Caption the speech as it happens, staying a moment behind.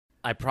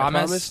I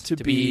promise to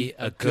be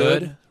a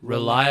good,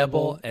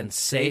 reliable, and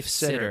safe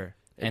sitter,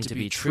 and to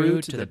be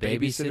true to the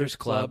Babysitters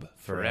Club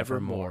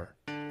forevermore.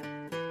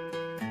 In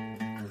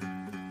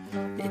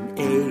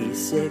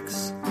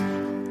 86,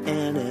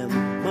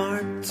 N.M.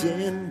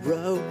 Martin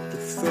wrote the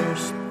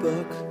first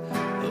book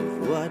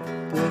of what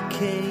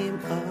became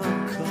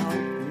a cult.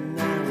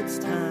 Now it's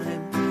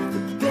time for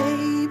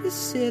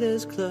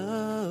Babysitters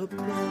Club.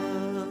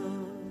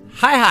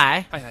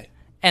 Hi. Hi.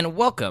 And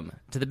welcome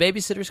to the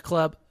Babysitters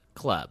Club,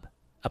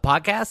 a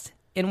podcast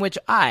in which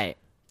I,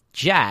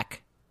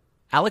 Jack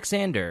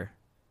Alexander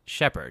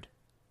Shepard.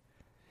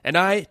 And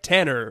I,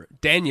 Tanner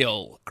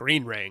Daniel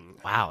Greenring.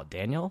 Wow,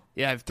 Daniel?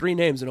 Yeah, I have 3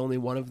 names and only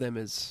one of them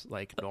is,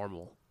 like,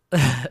 normal.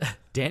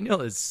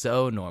 Daniel is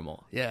so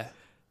normal. Yeah.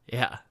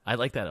 Yeah, I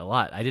like that a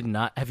lot. I did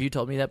not. Have you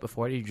told me that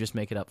before? Did you just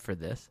make it up for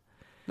this?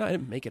 No, I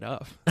didn't make it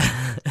up.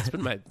 It's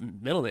been my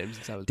middle name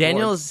since I was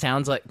Daniel born.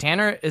 sounds like...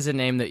 Tanner is a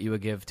name that you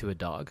would give to a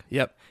dog.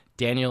 Yep.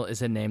 Daniel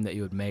is a name that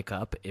you would make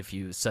up if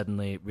you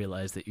suddenly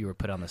realized that you were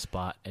put on the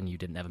spot and you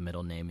didn't have a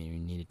middle name and you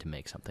needed to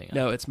make something up.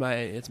 No, it's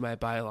my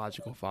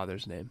biological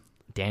father's name.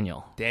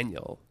 Daniel.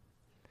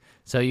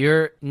 So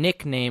your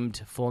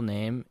nicknamed full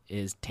name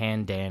is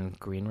Tan Dan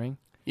Greenring?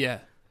 Yeah.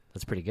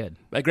 That's pretty good.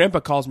 My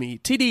grandpa calls me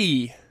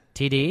TD.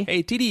 TD?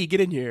 Hey, TD,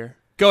 get in here.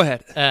 Go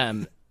ahead.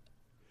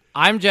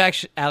 I'm Jack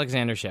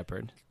Alexander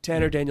Shepard.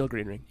 Tanner Daniel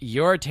Greenring.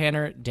 You're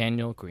Tanner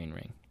Daniel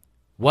Greenring.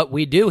 What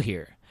we do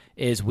here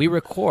is we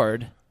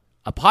record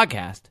a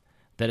podcast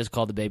that is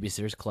called the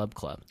Babysitters Club.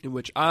 In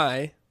which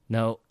I...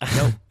 No.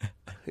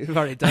 We've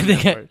already done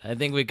that part. I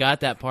think we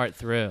got that part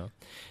through.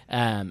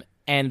 And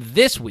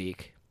this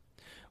week,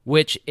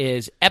 which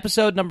is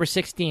episode number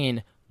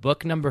 16,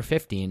 book number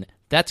 15,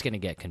 that's going to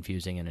get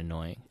confusing and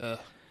annoying.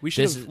 We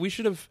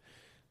should have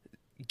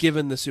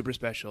given the super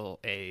special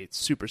a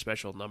super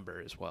special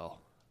number as well.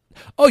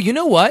 Oh, you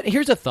know what?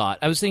 Here's a thought.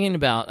 I was going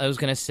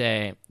to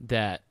say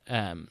that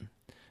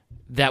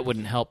that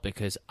wouldn't help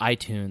because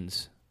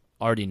iTunes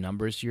already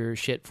numbers your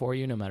shit for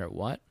you no matter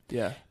what.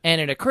 Yeah. And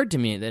it occurred to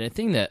me that a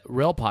thing that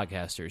real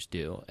podcasters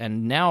do,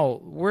 and now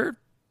we're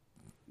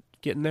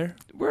Getting there?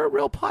 a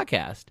real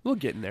podcast, We'll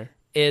get in there.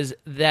 is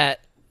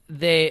that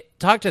they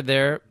talk to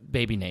their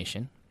baby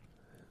nation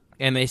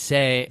and they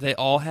say, They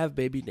all have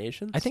baby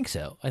nations? I think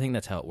so. I think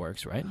that's how it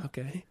works, right?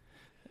 Okay.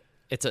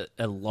 It's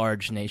a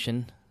large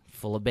nation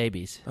full of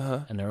babies,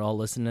 and they're all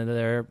listening to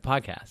their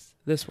podcasts.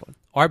 This one.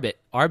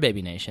 Our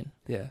baby nation.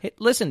 Yeah. Hey,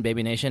 listen,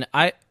 baby nation.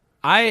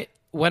 I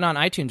went on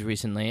iTunes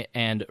recently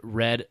and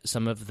read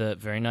some of the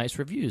very nice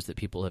reviews that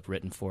people have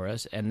written for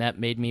us, and that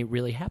made me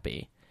really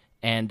happy.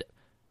 And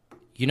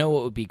you know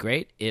what would be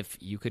great? If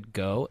you could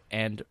go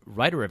and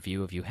write a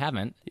review if you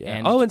haven't. Yeah.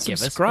 And And give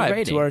us a subscribe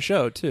rating. to our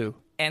show, too.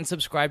 And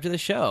subscribe to the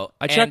show.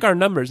 I check our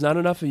numbers. Not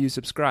enough of you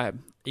subscribe.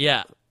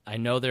 Yeah. I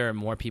know there are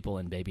more people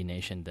in Baby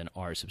Nation than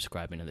are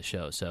subscribing to the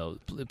show. So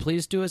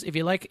please do us if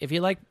you like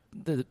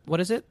the what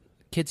is it?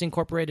 Kids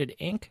Incorporated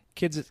Inc.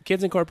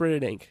 Kids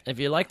Incorporated Inc. If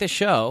you like the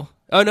show,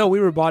 Oh no, we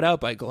were bought out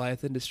by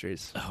Goliath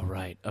Industries. oh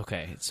right,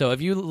 okay. So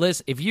if you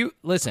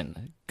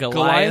listen,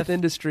 Goliath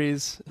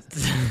Industries.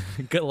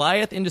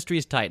 Goliath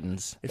Industries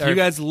Titans. If you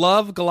guys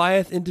love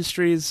Goliath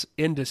Industries,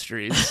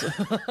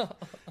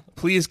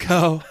 please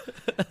go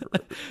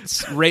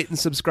rate and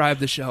subscribe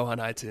the show on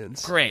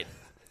iTunes. Great.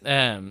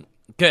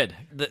 Good.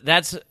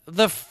 That's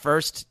the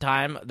first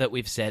time that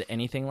we've said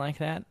anything like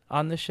that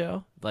on the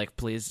show. Like,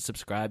 please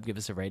subscribe, give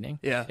us a rating.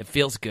 Yeah. It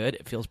feels good.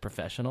 It feels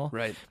professional.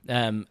 Right.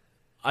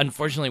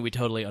 Unfortunately, we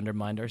totally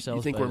undermined ourselves.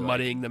 You think by, we're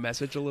muddying the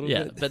message a little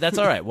Yeah, bit? but that's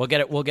all right. We'll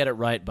get it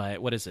right by,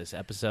 what is this,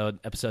 episode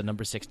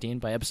number 16?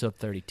 By episode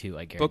 32,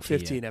 I guarantee Book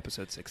 15, you,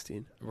 episode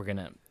 16. we're going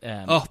to...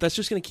 Oh, that's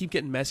just going to keep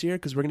getting messier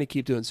because we're going to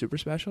keep doing super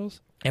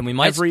specials. and we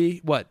might...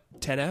 Every,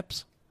 10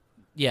 eps?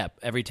 Yeah,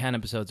 every 10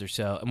 episodes or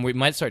so. And we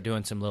might start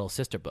doing some little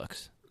sister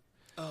books.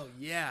 Oh,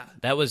 yeah.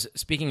 That was,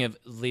 speaking of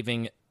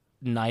leaving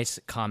nice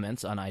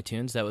comments on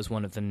iTunes, that was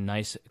one of the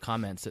nice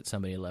comments that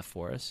somebody left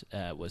for us,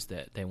 was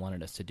that they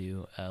wanted us to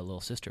do a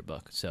little sister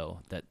book. So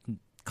that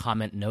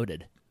comment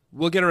noted.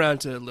 We'll get around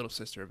to Little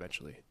Sister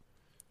eventually.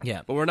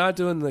 Yeah. But we're not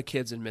doing the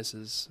kids and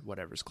Mrs.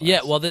 whatever's class.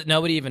 Yeah, well,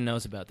 nobody even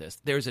knows about this.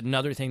 There's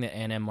another thing that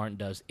Ann M. Martin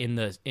does in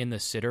the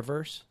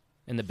Sitterverse,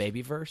 in the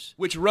Babyverse.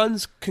 Which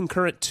runs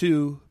concurrent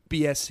to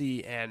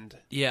BSC and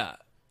Yeah.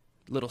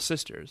 Little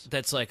Sisters.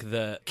 That's like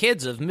the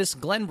kids of Miss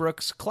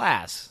Glenbrook's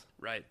class.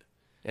 Right.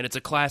 And it's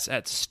a class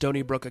at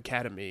Stony Brook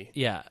Academy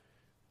Yeah.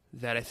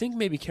 that I think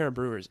maybe Karen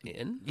Brewer's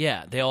in.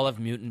 Yeah, they all have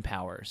mutant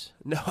powers.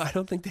 No, I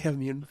don't think they have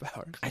mutant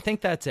powers. I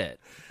think that's it.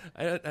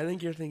 I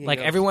think you're thinking Like,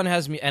 of, everyone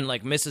has... And,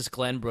 like, Mrs.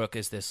 Glenbrook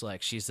is this,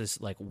 like... She's this,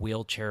 like,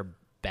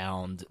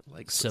 wheelchair-bound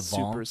like savant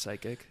super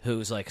psychic.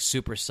 who's, like,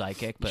 super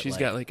psychic, but She's like,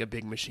 got like a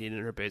big machine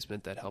in her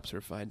basement that helps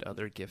her find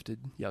other gifted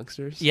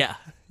youngsters. Yeah.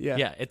 Yeah.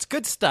 Yeah, it's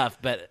good stuff,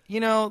 but, you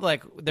know,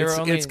 like, there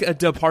are only... It's a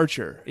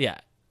departure. Yeah.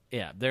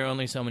 Yeah, there are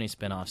only so many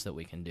spin-offs that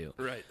we can do.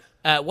 Right.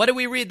 What did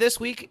we read this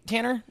week,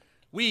 Tanner?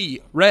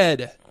 We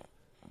read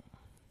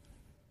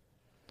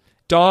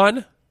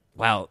Dawn.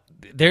 Wow.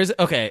 There's...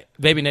 Okay,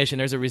 Baby Nation,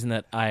 there's a reason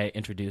that I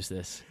introduced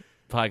this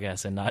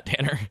podcast and not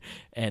Tanner,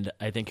 and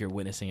I think you're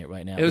witnessing it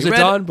right now. It was We a read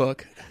Dawn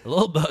book. a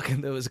little book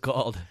that was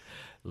called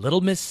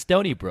Little Miss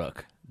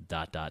Stonybrook, ...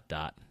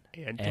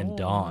 and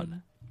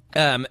Dawn.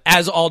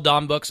 As all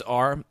Dawn books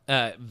are,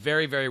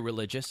 very, very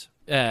religious.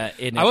 I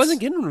wasn't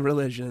getting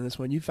religion in this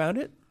one. You found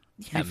it?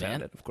 Yeah, you man.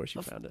 found it. Of course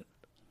you found it.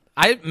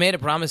 I made a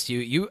promise to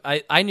you.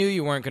 I knew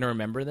you weren't going to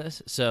remember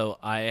this, so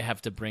I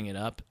have to bring it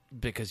up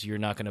because you're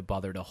not going to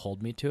bother to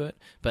hold me to it.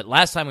 But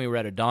last time we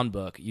read a Dawn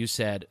book, you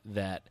said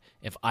that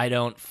if I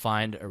don't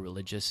find a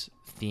religious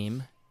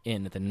theme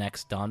in the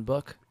next Dawn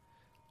book,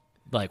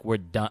 like we're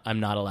done. I'm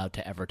not allowed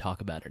to ever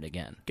talk about it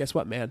again. Guess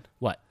what, man?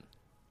 What?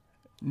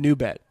 New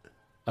bet.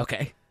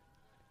 Okay.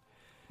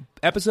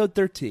 Episode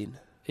 13.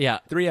 Yeah.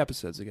 3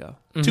 episodes ago.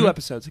 Mm-hmm. 2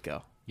 episodes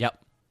ago. Yep.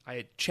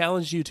 I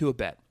challenged you to a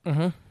bet.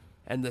 Mm-hmm.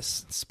 And the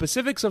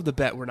specifics of the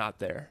bet were not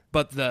there.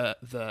 But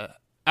the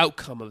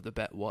outcome of the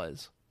bet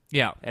was.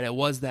 Yeah. And it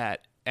was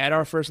that at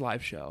our first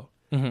live show,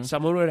 Mm-hmm.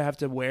 someone would have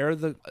to wear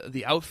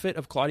the outfit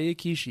of Claudia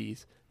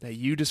Kishi's that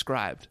you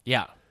described.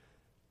 Yeah.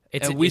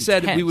 It's and we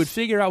said we intense. would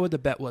figure out what the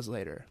bet was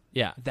later.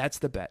 Yeah. That's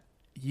the bet.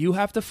 You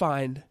have to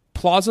find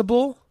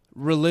plausible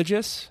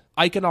religious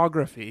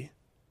iconography,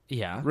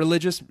 Yeah.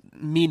 religious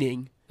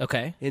meaning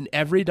Okay. in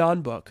every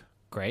Dawn book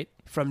Great.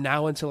 from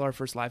now until our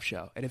first live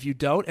show. And if you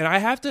don't, and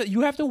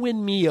you have to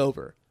win me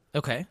over.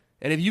 Okay.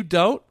 And if you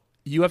don't,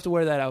 you have to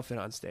wear that outfit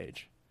on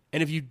stage.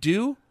 And if you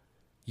do,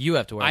 You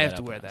have to wear. I that have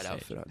to wear outfit that on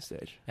stage. outfit on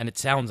stage. And it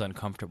sounds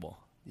uncomfortable.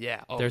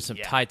 Yeah. Oh, There's some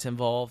yeah. tights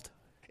involved.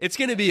 It's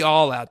going to be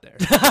all out there.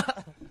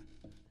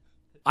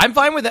 I'm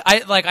fine with it.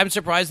 I'm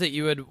surprised that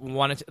you would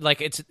want it.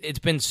 It's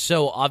been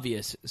so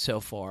obvious so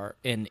far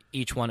in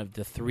each one of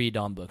the 3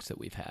 Dawn books that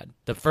we've had.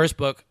 The first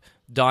book,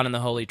 Dawn and the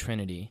Holy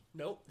Trinity.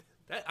 Nope.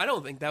 I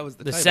don't think that was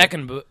the The title.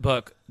 second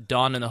book,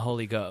 Dawn and the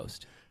Holy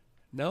Ghost.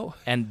 No.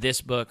 And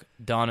this book,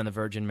 Dawn and the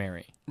Virgin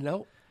Mary.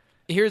 No.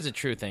 Here's a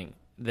true thing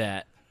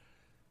that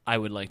I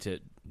would like to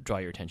draw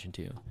your attention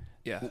to.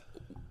 Yeah.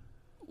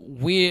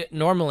 We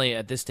normally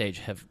at this stage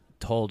have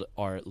told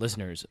our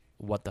listeners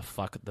what the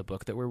fuck the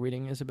book that we're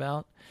reading is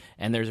about.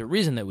 And there's a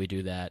reason that we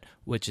do that,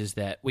 which is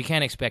that we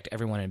can't expect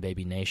everyone in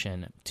Baby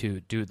Nation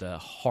to do the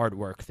hard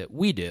work that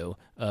we do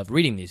of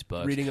reading these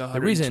books. Reading a the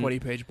reason,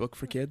 120-page book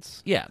for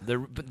kids. yeah, the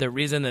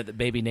reason that the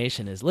Baby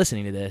Nation is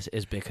listening to this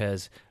is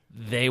because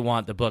they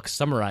want the book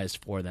summarized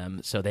for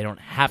them so they don't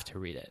have to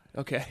read it.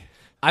 Okay.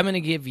 I'm going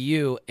to give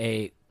you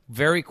a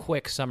very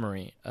quick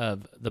summary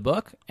of the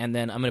book, and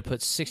then I'm going to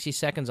put 60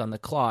 seconds on the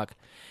clock,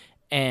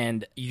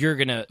 and you're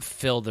going to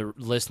fill the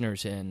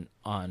listeners in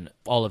on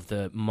all of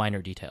the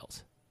minor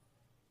details.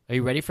 Are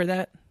you ready for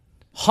that?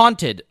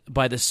 Haunted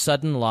by the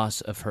sudden loss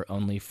of her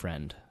only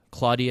friend,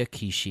 Claudia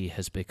Kishi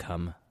has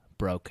become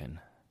broken,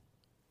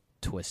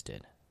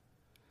 twisted.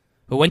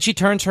 But when she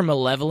turns her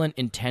malevolent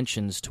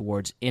intentions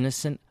towards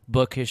innocent,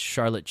 bookish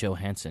Charlotte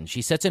Johansson,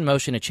 she sets in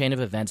motion a chain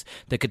of events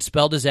that could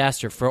spell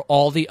disaster for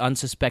all the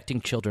unsuspecting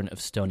children of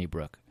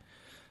Stonybrook.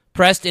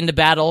 Pressed into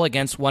battle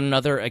against one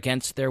another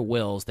against their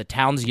wills, the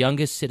town's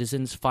youngest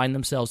citizens find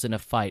themselves in a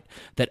fight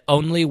that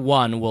only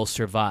one will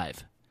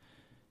survive.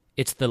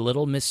 It's the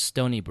Little Miss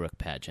Stonybrook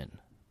pageant,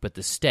 but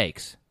the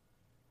stakes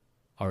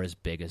are as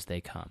big as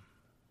they come.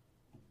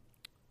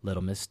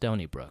 Little Miss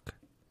Stonybrook. ...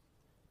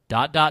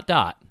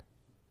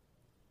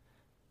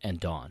 and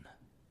Dawn.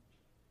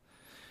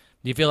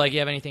 Do you feel like you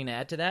have anything to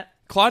add to that?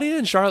 Claudia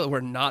and Charlotte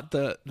were not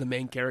the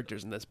main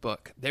characters in this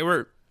book. They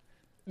were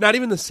not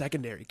even the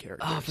secondary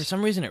characters. Oh, for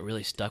some reason, it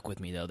really stuck with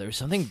me, though. There was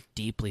something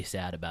deeply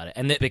sad about it.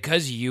 And that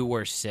because you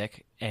were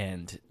sick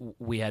and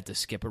we had to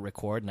skip a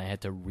record and I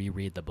had to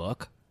reread the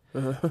book,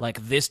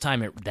 like this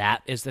time,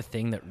 that is the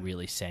thing that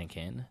really sank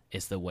in,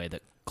 is the way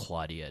that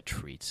Claudia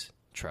treats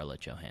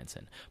Charlotte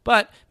Johansson.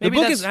 But the maybe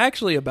book that's... is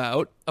actually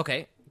about...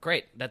 Okay,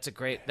 great. That's a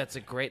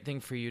great thing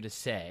for you to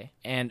say.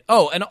 And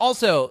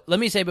also, let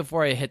me say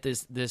before I hit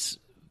this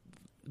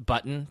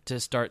button to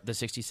start the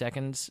 60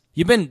 seconds,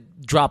 you've been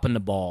dropping the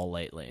ball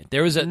lately.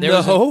 There was an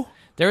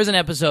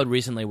episode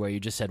recently where you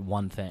just said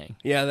one thing.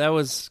 Yeah, that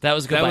was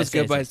Goodbye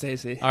Goodbye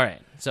Stacey. Stacey. All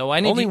right. So I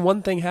need Only you...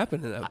 one thing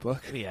happened in that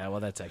book. Yeah, well,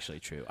 that's actually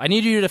true. I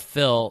need you to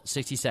fill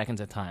 60 seconds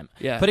at a time.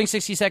 Yeah. Putting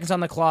 60 seconds on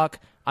the clock.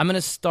 I'm going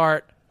to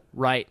start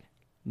right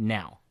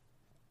now.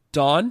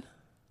 Dawn,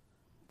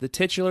 the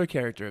titular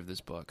character of this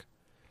book,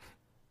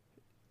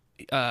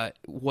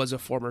 was a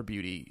former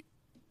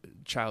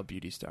child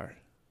beauty star.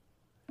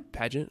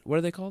 Pageant? What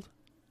are they called?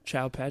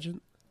 Child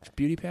pageant?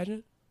 Beauty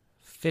pageant?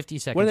 50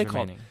 seconds What are they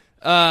remaining.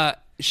 called?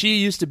 She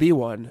used to be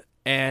one,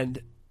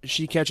 and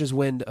she catches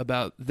wind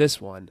about this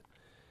one,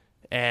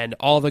 and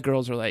all the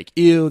girls are like,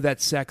 ew,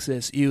 that's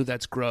sexist, ew,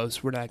 that's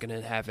gross, we're not going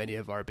to have any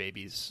of our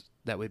babies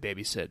that we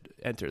babysit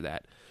enter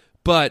that.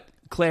 But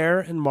Claire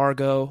and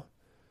Margot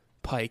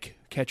Pike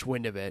catch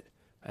wind of it,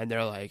 and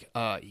they're like,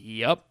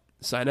 yep,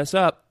 sign us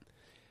up.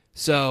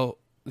 So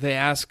they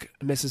ask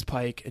Mrs.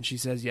 Pike, and she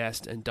says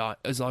yes, and Dawn,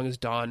 as long as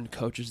Dawn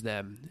coaches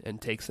them and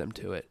takes them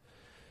to it,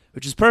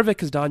 which is perfect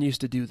because Dawn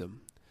used to do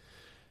them.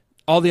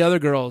 All the other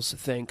girls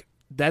think,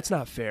 that's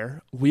not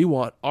fair. We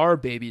want our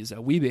babies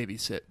that we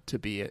babysit to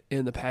be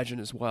in the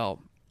pageant as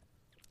well.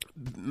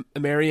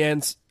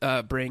 Marianne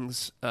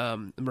brings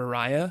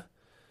Mariah.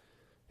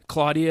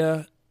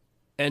 Claudia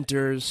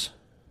enters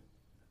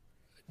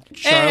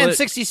Charlotte And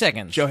 60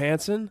 seconds.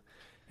 Johansson,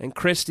 and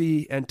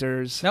Christy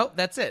enters Nope,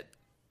 that's it.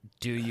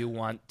 Do you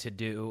want to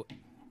do...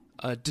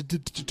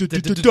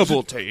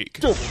 double take.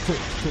 Let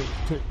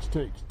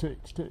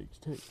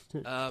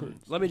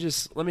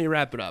me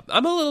wrap it up.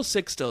 I'm a little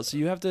sick still, so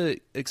you have to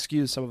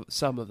excuse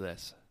some of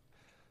this.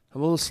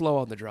 I'm a little slow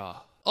on the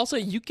draw. Also,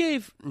 you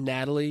gave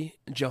Natalie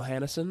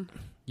Johansson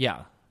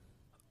Yeah.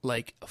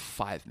 like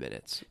 5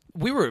 minutes.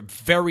 We were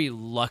very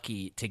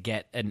lucky to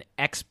get an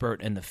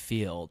expert in the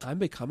field. I'm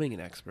becoming an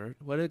expert.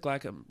 What did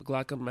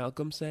Glaucom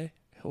Malcolm say?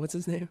 What's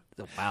his name?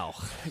 Wow.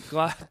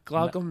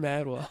 Glaucom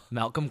Madwell.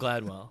 Malcolm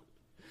Gladwell.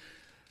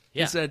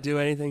 Yeah. He said,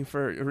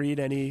 read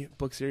any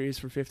book series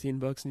for 15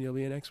 books and you'll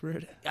be an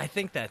expert. I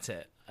think that's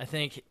it. I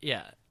think,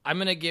 yeah. I'm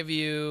going to give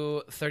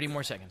you 30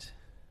 more seconds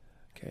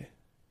Okay.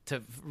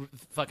 to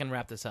fucking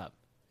wrap this up.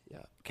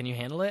 Yeah. Can you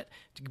handle it?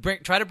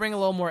 Try to bring a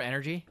little more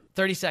energy.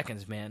 30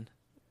 seconds, man.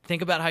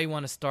 Think about how you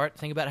want to start.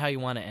 Think about how you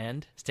want to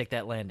end. Stick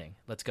that landing.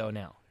 Let's go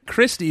now.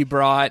 Christy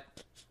brought...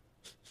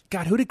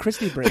 God, who did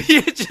Christy bring?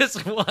 You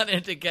just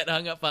wanted to get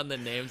hung up on the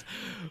names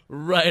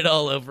right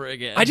all over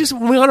again. I just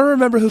want to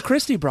remember who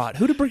Christy brought.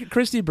 Who did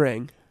Christy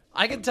bring?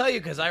 I can tell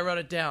you because I wrote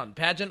it down.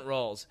 Pageant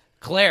roles.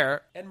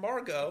 Claire And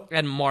Margot.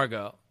 and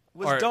Margot.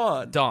 Was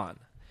Dawn. Dawn.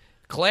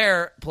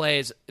 Claire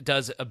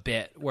does a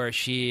bit where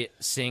she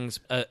sings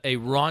a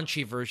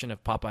raunchy version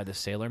of Popeye the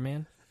Sailor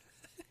Man.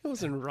 It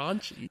wasn't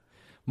raunchy.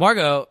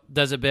 Margot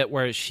does a bit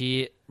where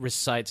she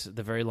recites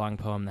the very long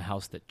poem, The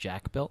House That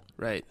Jack Built,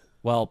 Right.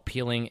 while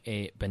peeling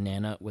a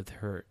banana with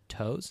her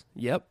toes.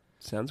 Yep.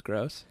 Sounds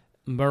gross.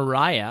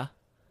 Mariah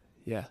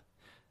Yeah.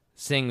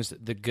 sings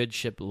The Good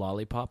Ship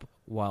Lollipop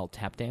while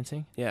tap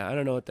dancing. Yeah, I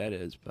don't know what that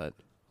is, but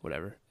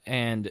whatever.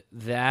 And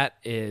that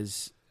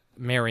is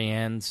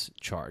Marianne's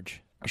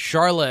charge.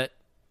 Charlotte,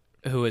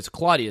 who is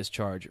Claudia's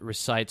charge,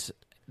 recites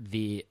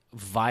the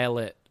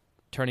violet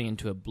turning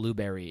into a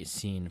blueberry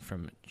scene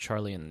from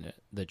Charlie and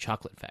the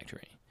Chocolate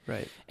Factory.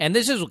 Right. And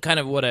this is kind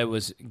of what I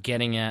was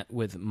getting at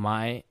with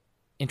my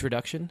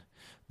introduction.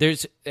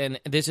 This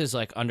is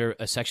like under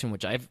a section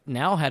which I've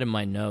now had in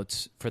my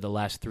notes for the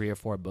last 3 or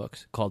 4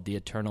 books called The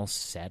Eternal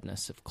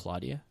Sadness of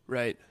Claudia.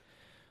 Right.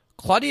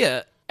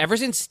 Claudia, ever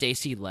since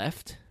Stacy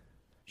left,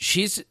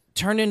 she's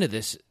turned into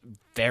this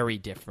very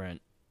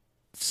different,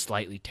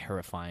 slightly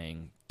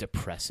terrifying,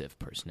 depressive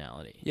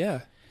personality.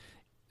 Yeah.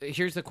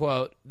 Here's the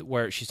quote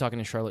where she's talking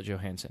to Charlotte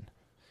Johansson.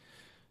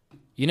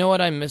 You know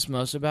what I miss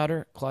most about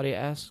her? Claudia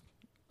asked.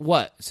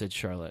 What? Said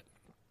Charlotte.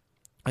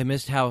 I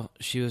missed how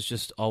she was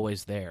just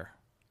always there.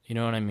 You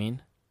know what I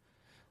mean?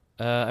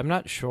 I'm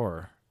not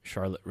sure,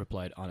 Charlotte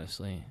replied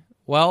honestly.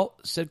 Well,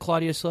 said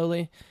Claudia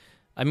slowly,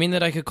 I mean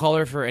that I could call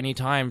her for any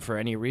time, for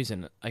any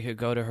reason. I could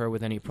go to her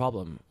with any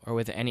problem, or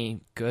with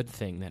any good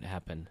thing that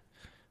happened.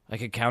 I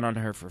could count on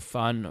her for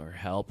fun, or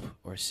help,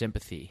 or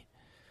sympathy,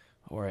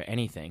 or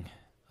anything.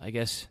 I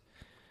guess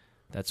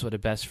that's what a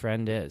best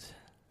friend is.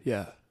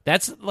 Yeah.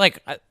 That's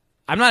like,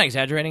 I'm not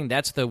exaggerating.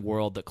 That's the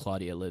world that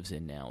Claudia lives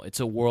in now. It's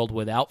a world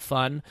without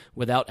fun,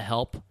 without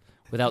help,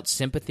 without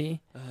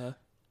sympathy,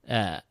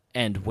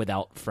 and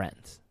without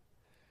friends.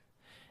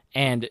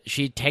 And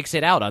she takes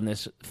it out on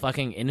this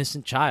fucking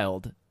innocent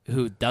child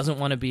who doesn't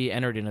want to be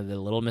entered into the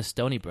Little Miss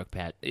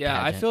Stonybrook Yeah,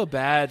 I pageant. feel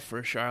bad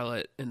for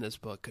Charlotte in this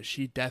book because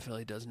she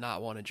definitely does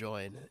not want to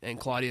join. And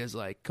Claudia's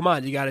like, come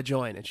on, you got to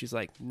join. And she's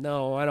like,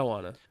 no, I don't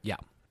want to. Yeah.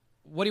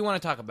 What do you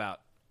want to talk about?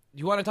 Do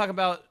you want to talk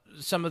about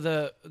some of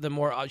the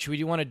more... do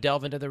you want to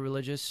delve into the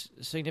religious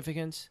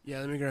significance? Yeah,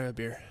 let me grab a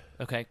beer.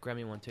 Okay, grab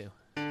me one too.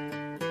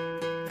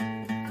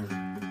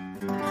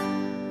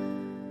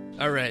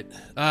 All right.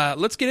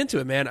 Let's get into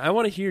it, man. I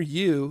want to hear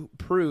you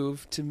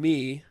prove to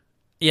me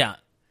Yeah.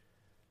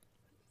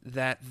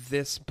 that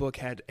this book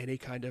had any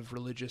kind of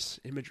religious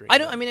imagery.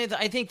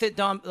 I think that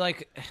Dawn,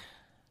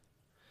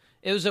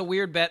 it was a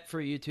weird bet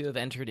for you to have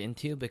entered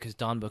into because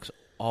Dawn books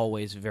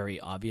always very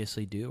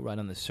obviously do right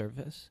on the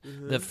surface.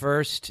 Mm-hmm. The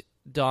first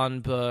Dawn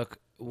book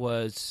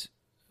was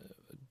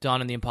Dawn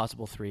and the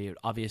Impossible 3,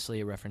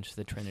 obviously a reference to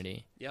the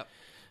Trinity. Yep.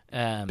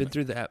 Been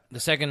through that.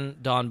 The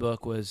second Dawn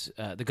book was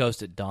The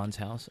Ghost at Dawn's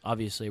House,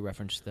 obviously a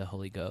reference to the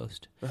Holy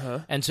Ghost. Uh-huh.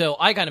 And so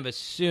I kind of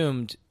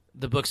assumed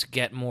the books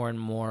get more and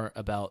more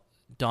about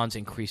Dawn's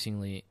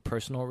increasingly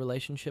personal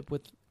relationship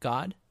with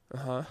God,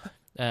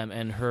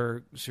 and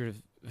her sort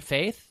of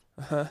faith.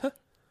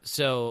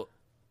 So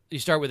you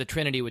start with the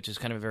Trinity, which is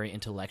kind of a very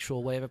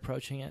intellectual way of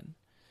approaching it,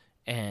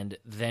 and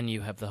then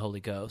you have the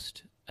Holy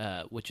Ghost,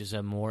 which is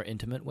a more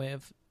intimate way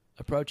of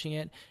approaching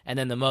it, and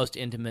then the most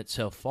intimate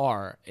so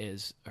far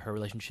is her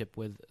relationship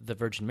with the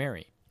Virgin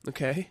Mary.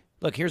 Okay.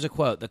 Look, here's a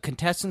quote. The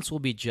contestants will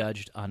be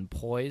judged on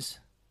poise,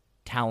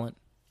 talent,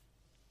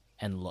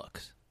 and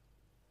looks.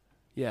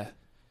 Yeah.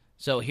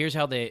 So here's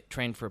how they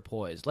trained for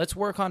poise. Let's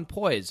work on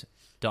poise,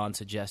 Dawn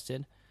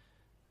suggested.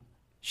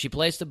 She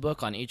placed a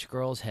book on each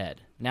girl's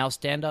head. Now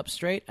stand up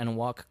straight and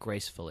walk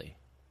gracefully.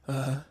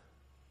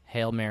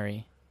 Hail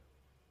Mary,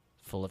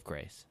 full of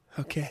grace.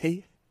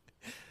 Okay.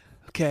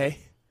 Okay.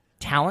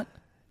 talent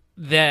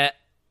that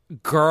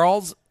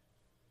girls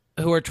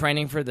who are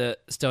training for the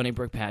Stony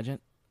Brook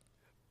pageant,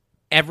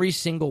 every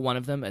single one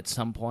of them at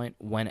some point,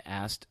 when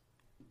asked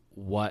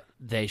what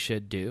they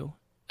should do,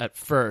 at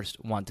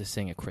first want to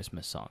sing a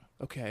Christmas song.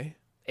 Okay.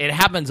 It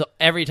happens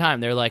every time.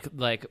 They're like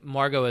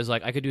Margot is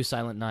like, I could do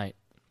Silent Night.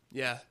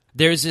 Yeah.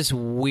 There's this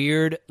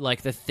weird,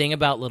 like, the thing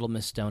about Little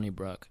Miss Stony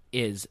Brook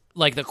is,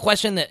 like, the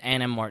question that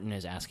Anna Martin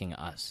is asking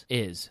us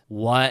is,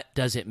 what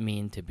does it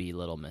mean to be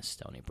Little Miss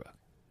Stony Brook?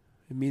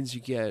 It means you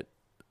get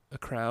a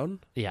crown,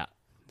 Yeah.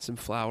 some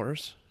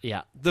flowers.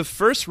 Yeah. The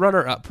first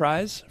runner-up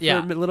prize for Yeah.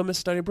 Little Miss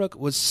Stony Brook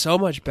was so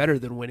much better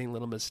than winning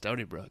Little Miss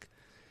Stony Brook,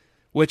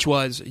 which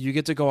was you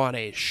get to go on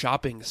a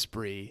shopping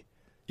spree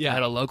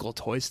at a local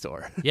toy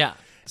store. Yeah.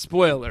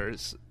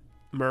 Spoilers,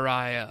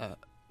 Mariah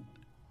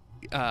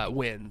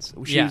wins.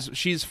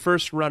 She's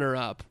first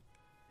runner-up,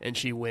 and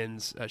she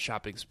wins a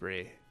shopping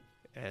spree.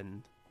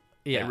 And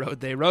Yeah.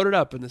 they wrote it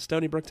up in the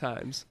Stony Brook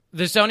Times.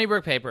 The Stony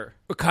Brook paper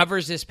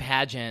covers this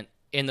pageant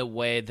in the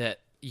way that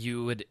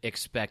you would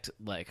expect,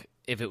 like,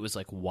 if it was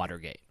like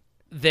Watergate.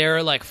 There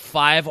are like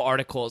 5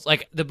 articles.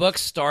 Like, the book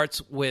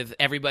starts with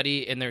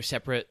everybody in their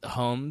separate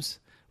homes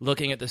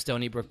looking at the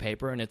Stony Brook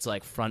paper, and it's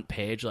like front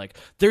page, like,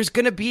 there's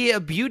going to be a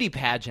beauty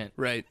pageant.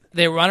 Right.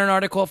 They run an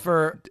article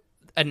for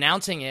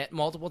announcing it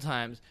multiple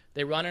times.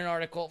 They run an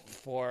article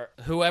for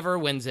whoever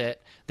wins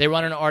it. They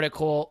run an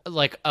article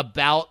like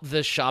about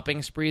the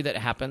shopping spree that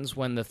happens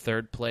when the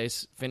third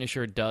place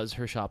finisher does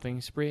her shopping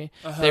spree.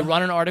 They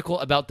run an article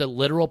about the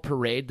literal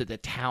parade that the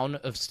town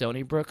of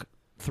Stony Brook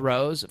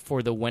throws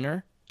for the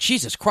winner.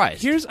 Jesus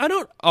Christ. I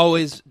do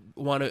always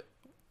want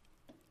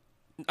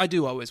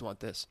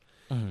this.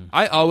 Mm-hmm.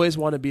 I always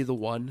want to be the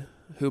one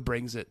who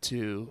brings it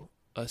to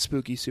a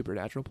spooky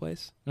supernatural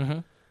place. Mm-hmm.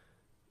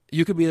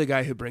 You could be the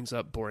guy who brings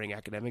up boring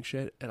academic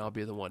shit, and I'll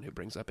be the one who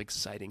brings up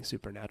exciting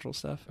supernatural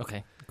stuff.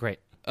 Okay, great.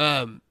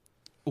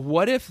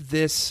 What if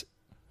this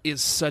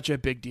is such a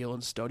big deal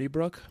in Stony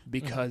Brook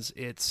because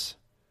it's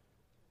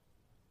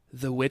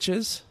the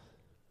witches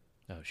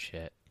Oh,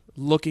 shit.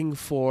 looking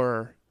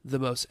for the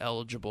most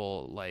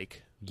eligible,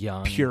 like,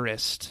 Young.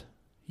 purest,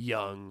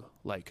 young,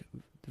 like,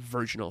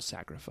 virginal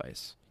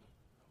sacrifice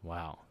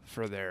Wow.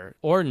 for their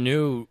Or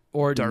new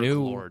Dark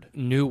Lord.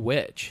 new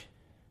witch.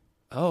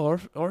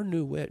 or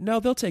new wit. No,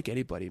 they'll take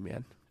anybody,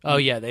 man. Oh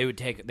yeah,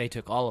 they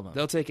took all of them.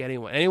 They'll take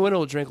anyone. Anyone who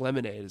will drink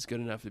lemonade is good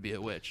enough to be a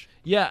witch.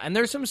 Yeah, and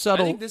there's some I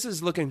subtle think this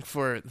is looking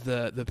for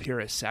the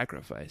purest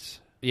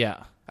sacrifice.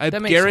 Yeah. I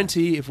That makes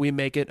guarantee if we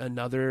make it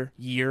another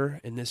year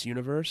in this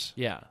universe,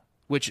 Yeah.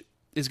 which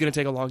is going to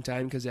take a long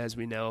time because, as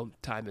we know,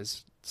 time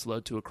is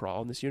slowed to a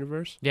crawl in this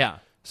universe. Yeah.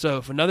 So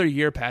if another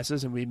year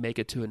passes and we make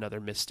it to another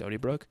Miss Stony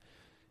Brook,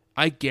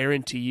 I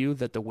guarantee you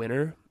that the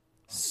winner,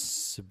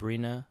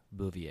 Sabrina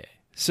Bouvier.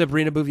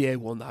 Sabrina Bouvier,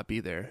 will not be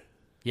there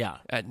Yeah.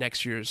 at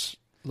next year's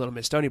Little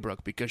Miss Stony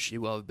Brook because she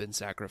will have been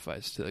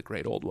sacrificed to the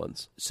great old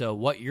ones. So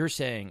what you're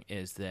saying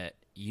is that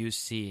you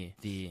see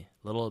the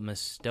Little Miss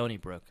Stony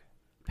Brook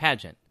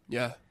pageant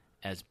Yeah.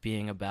 as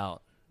being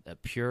about a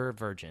pure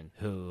virgin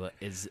who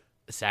is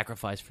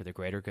sacrificed for the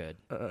greater good.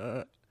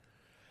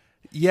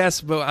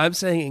 Yes, but I'm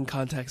saying in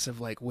context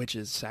of like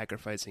witches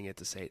sacrificing it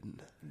to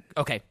Satan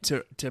Okay.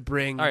 to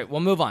bring. All right,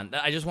 we'll move on.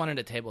 I just wanted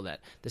to table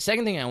that. The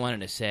second thing I wanted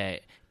to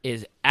say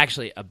is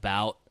actually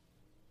about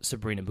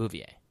Sabrina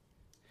Bouvier.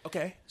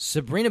 Okay.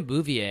 Sabrina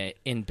Bouvier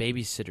in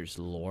Babysitter's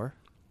lore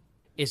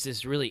is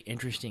this really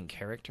interesting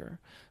character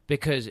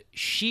because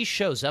she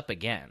shows up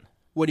again.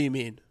 What do you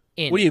mean?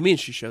 In- What do you mean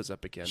she shows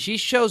up again? She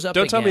shows up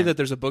Don't tell me again that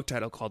there's a book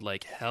title called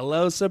like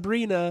Hello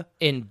Sabrina.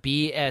 in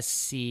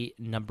BSC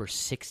number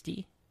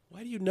 60.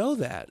 Why do you know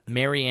that?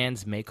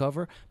 Marianne's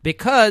Makeover,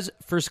 because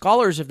for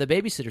scholars of the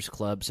Babysitters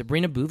Club,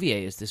 Sabrina Bouvier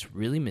is this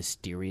really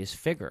mysterious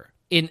figure.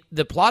 In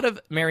the plot of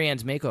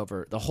Marianne's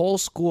Makeover, the whole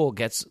school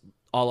gets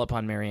all up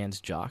on Marianne's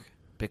jock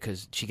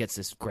because she gets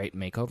this great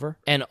makeover,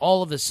 and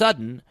all of a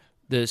sudden,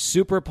 the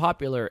super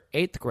popular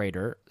 8th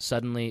grader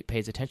suddenly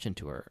pays attention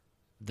to her.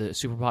 The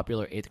super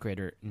popular 8th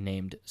grader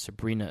named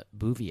Sabrina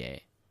Bouvier,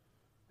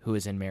 who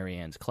is in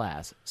Marianne's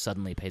class,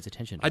 suddenly pays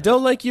attention to her. I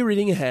don't like you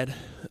reading ahead.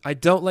 I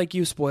don't like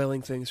you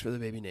spoiling things for the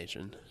Baby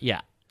Nation.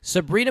 Yeah.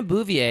 Sabrina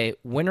Bouvier,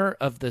 winner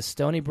of the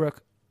Stony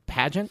Brook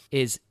pageant,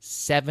 is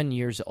 7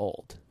 years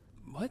old.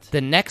 What?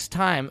 The next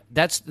time,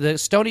 that's the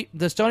Stony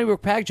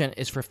Brook pageant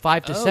is for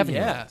 5 to 7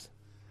 year olds.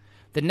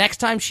 The next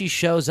time she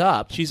shows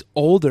up, She's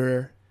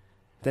older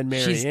than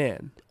She's-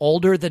 Marianne.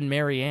 older than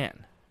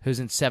Marianne, who's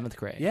in 7th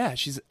grade. Yeah,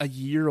 she's a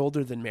year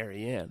older than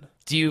Marianne.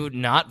 Do you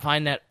not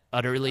find that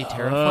utterly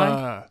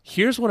terrifying?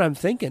 Here's what I'm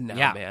thinking now,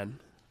 Yeah. man.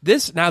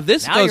 This Now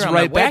goes you're on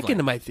my right back wavelength.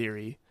 into my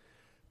theory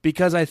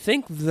because I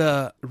think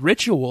the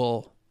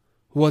ritual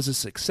was a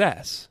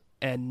success,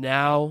 and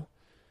now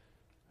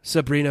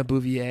Sabrina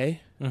Bouvier,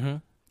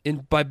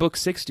 by book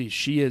 60,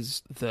 she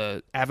is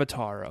the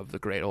avatar of the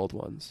great old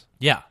ones.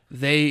 Yeah.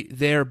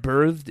 They're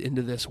birthed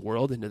into this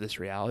world, into this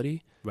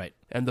reality, Right.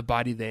 and the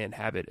body they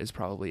inhabit is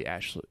probably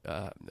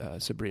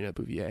Sabrina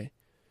Bouvier.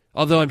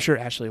 Although I'm sure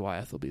Ashley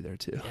Wyeth will be there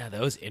too. Yeah, that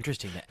was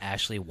interesting that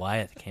Ashley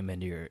Wyeth came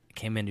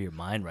into your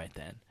mind right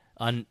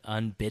then,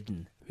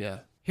 unbidden. Yeah.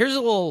 Here's a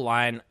little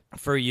line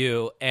for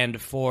you and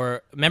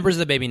for members of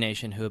the Baby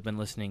Nation who have been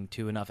listening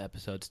to enough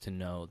episodes to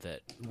know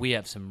that we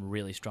have some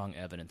really strong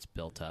evidence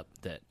built up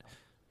that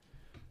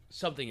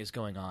something is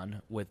going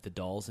on with the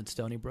dolls in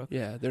Stony Brook.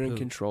 Yeah, they're in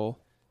control.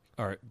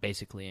 Are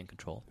basically in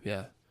control.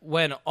 Yeah.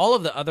 When all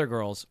of the other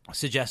girls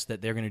suggest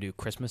that they're going to do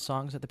Christmas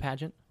songs at the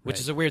pageant, which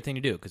is a weird thing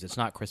to do because it's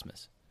not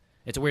Christmas.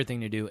 It's a weird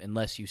thing to do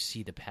unless you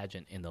see the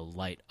pageant in the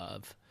light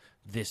of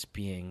this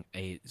being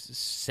a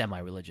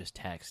semi-religious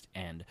text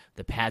and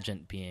the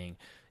pageant being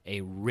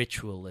a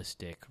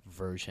ritualistic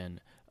version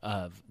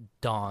of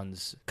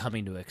Dawn's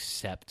coming to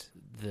accept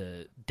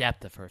the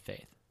depth of her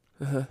faith.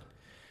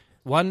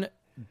 One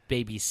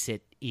baby,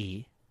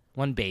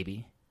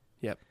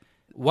 Yep.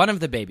 one of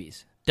the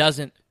babies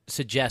doesn't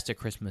suggest a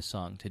Christmas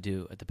song to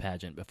do at the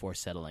pageant before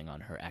settling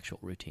on her actual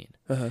routine,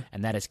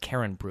 and that is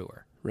Karen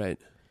Brewer. Right.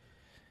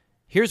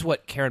 Here's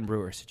what Karen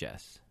Brewer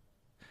suggests.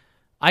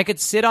 I could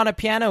sit on a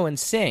piano and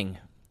sing,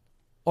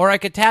 or I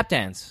could tap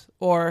dance,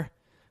 or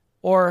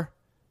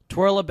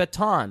twirl a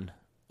baton,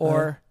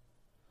 or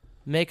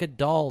make a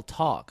doll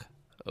talk.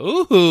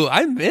 Ooh,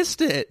 I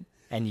missed it.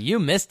 And you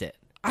missed it.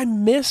 I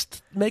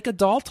missed Make a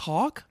Doll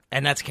Talk?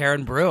 And that's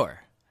Karen Brewer.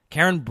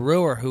 Karen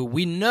Brewer, who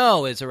we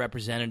know is a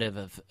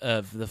representative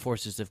of the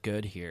forces of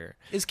good here.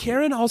 Is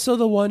Karen also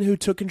the one who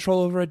took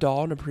control over a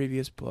doll in a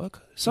previous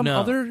book? Some No.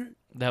 other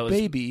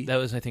baby? That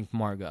was, I think,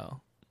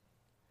 Margot.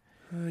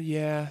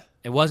 Yeah.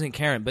 It wasn't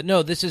Karen, but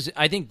no.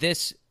 I think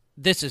this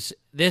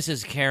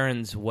is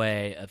Karen's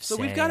way of So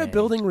saying. we've got a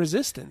building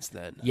resistance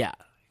then. Yeah,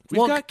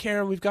 We've got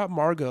Karen, we've got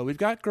Margot, we've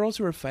got girls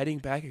who are fighting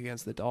back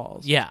against the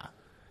dolls. Yeah,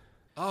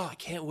 Oh, I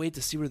can't wait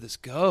to see where this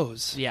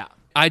goes. yeah.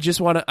 I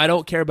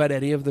don't care about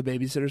any of the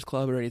Babysitters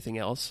Club or anything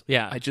else.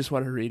 Yeah. I just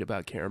want to read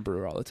about Karen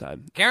Brewer all the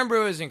time. Karen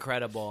Brewer is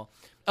incredible.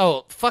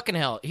 Oh, fucking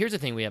hell! Here's the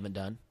thing we haven't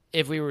done.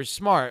 If we were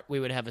smart, we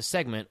would have a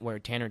segment where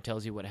Tanner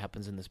tells you what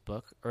happens in this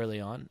book early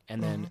on,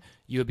 and then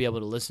you would be able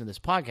to listen to this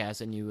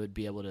podcast, and you would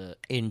be able to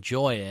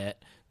enjoy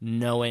it,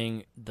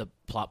 knowing the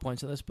plot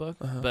points of this book.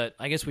 But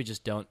I guess we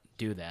just don't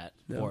do that,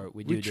 or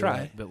we do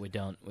try. it, but we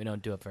don't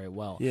do it very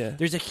well. Yeah.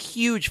 There's a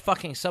huge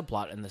fucking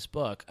subplot in this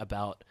book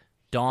about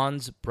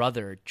Dawn's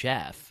brother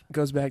Jeff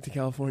Goes back to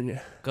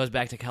California. goes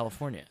back to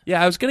California.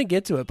 Yeah, I was going to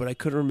get to it, but I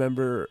couldn't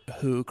remember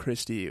who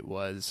Christy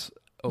was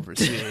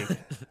overseeing.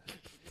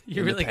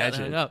 You in the really got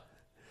pageant. hung up.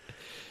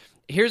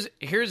 Here's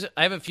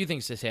I have a few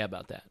things to say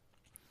about that.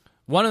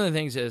 One of the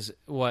things is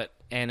what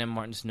Anne M.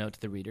 Martin's note to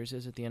the readers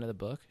is at the end of the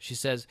book. She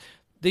says,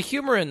 "The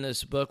humor in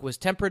this book was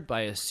tempered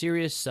by a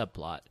serious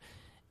subplot.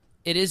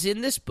 It is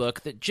in this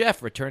book that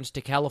Jeff returns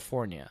to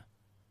California.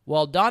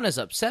 While Dawn is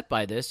upset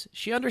by this,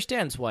 she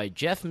understands why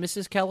Jeff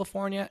misses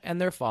California and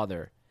their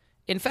father.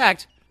 In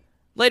fact,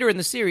 later in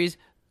the series,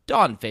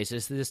 Dawn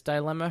faces this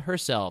dilemma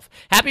herself."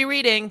 Happy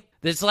reading!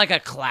 This is like a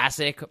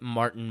classic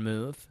Martin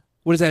move.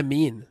 What does that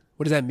mean?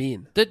 What does that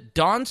mean? That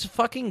Dawn's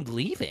fucking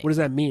leaving. What does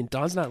that mean?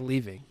 Dawn's not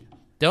leaving.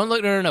 Don't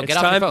look. No. It's Get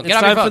off time, your phone. it's Get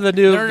off time your phone. for the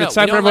new. No. It's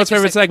time We for don't like everyone's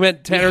favorite this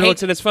segment. Tanner hate-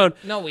 looks at his phone.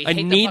 No, we I hate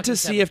the need fucking to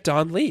see segment. if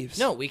Dawn leaves.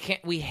 No, we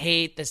can't. We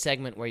hate the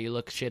segment where you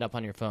look shit up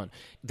on your phone.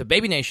 The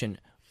Baby Nation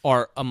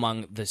are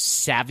among the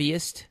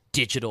savviest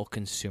digital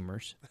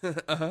consumers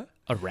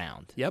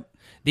around. Yep.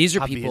 These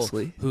are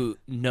Obviously. people who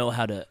know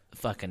how to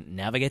fucking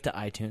navigate to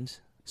iTunes,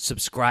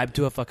 subscribe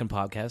to a fucking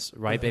podcast,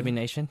 right, Baby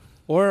Nation?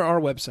 Or our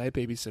website,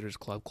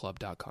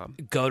 babysittersclubclub.com.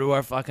 Go to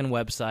our fucking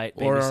website,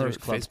 Or our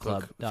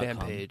babysittersclubclub.com. Facebook fan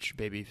page,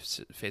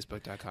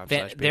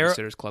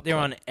 facebook.com/babysittersclub. They're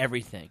on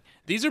everything.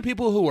 These are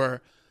people who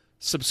are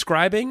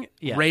subscribing,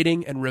 Yeah.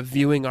 rating, and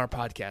reviewing our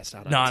podcast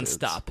on iTunes.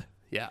 Nonstop.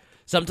 Yeah.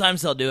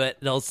 Sometimes they'll do it.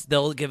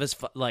 They'll give us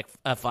like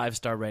a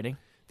 5-star rating.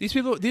 These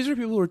are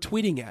people who are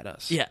tweeting at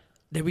us. Yeah,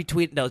 they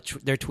retweet.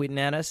 They're tweeting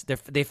at us.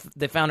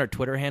 They found our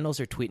Twitter handles.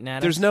 They're tweeting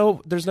at There's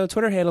us. no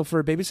Twitter handle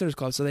for Babysitters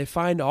Club, so they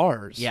find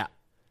ours. Yeah,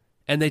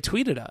 And they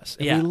tweeted us.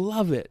 And Yeah. we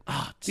love it.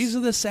 These are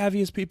the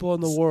savviest people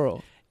in the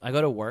world. I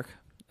go to work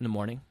in the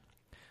morning.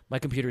 My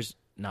computer's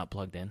not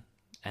plugged in,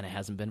 and it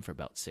hasn't been for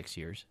about 6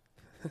 years,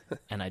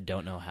 and I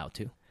don't know how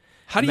to.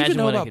 How do you even Imagine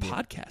know what I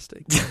about could do.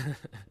 podcasting?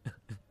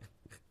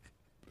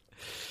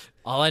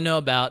 All I know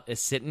about is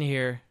sitting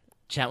here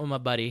chatting with my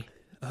buddy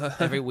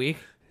every week.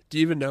 Do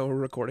you even know we're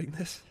recording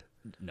this?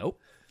 Nope.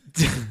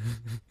 That's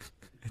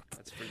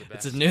for the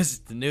best. It's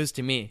the news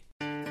to me.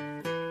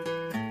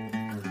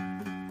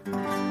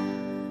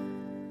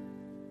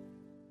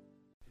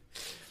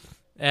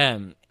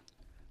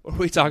 What were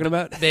we talking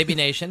about? Baby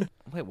Nation.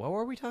 Wait, what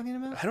were we talking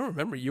about? I don't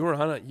remember. You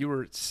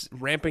were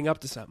ramping up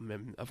to something,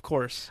 and of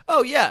course.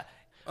 Oh, yeah.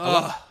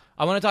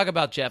 I want to talk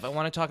about Jeff. I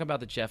want to talk about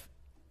the Jeff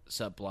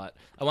subplot.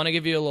 I want to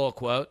give you a little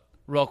quote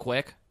real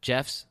quick.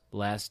 Jeff's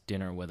last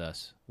dinner with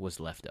us was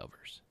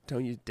leftovers.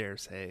 Don't you dare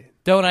say.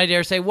 Don't I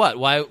dare say what?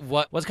 Why?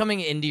 What's coming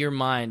into your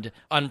mind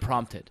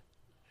unprompted?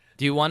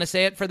 Do you want to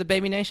say it for the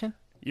Baby Nation?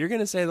 You're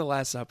going to say The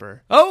Last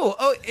Supper.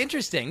 Oh,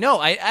 interesting. No,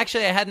 I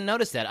hadn't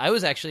noticed that. I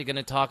was actually going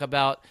to talk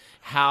about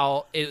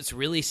how it's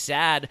really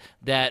sad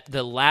that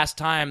the last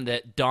time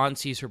that Dawn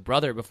sees her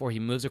brother before he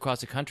moves across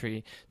the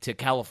country to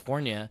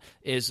California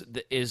is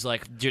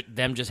like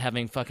them just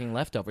having fucking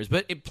leftovers.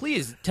 But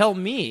please tell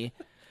me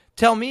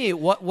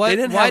what They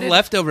didn't have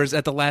leftovers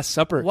at The Last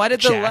Supper. Why did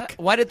Jack.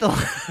 we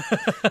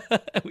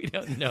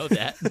don't know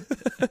that.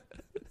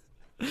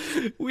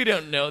 We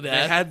don't know They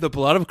that. had the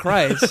blood of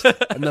Christ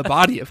and the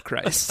body of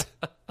Christ.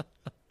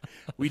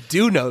 We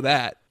do know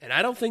that. And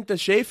I don't think the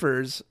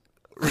Schaefers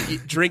were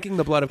drinking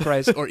the blood of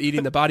Christ or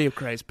eating the body of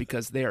Christ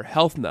because they are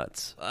health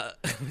nuts.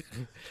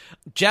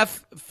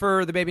 Jeff,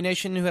 for the Baby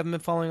Nation who haven't been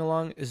following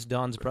along, is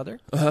Dawn's brother.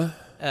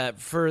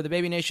 For the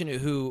Baby Nation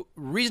who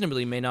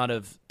reasonably may not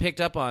have picked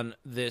up on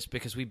this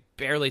because we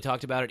barely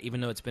talked about it,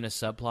 even though it's been a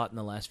subplot in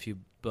the last few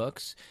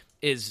books,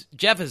 is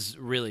Jeff is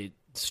really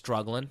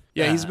struggling.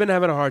 Yeah, he's been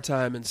having a hard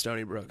time in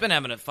Stony Brook. Been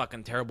having a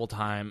fucking terrible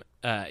time.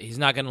 He's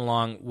not getting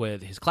along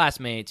with his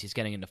classmates. He's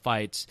getting into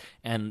fights.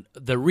 And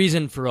the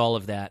reason for all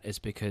of that is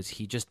because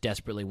he just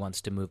desperately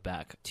wants to move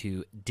back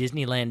to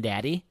Disneyland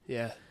Daddy.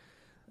 Yeah.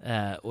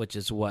 Which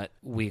is what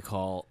we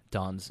call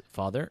Dawn's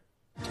father.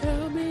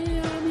 Tell me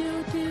I'm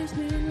your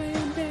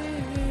Disneyland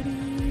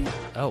daddy.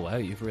 Oh, wow,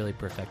 you've really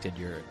perfected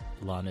your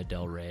Lana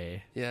Del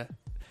Rey Yeah.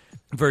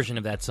 version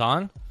of that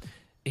song.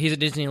 He's a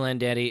Disneyland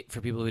daddy for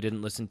people who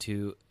didn't listen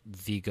to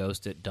The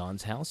Ghost at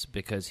Dawn's House,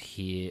 because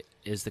he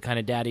is the kind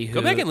of daddy who...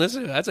 Go back and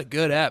listen to it. That's a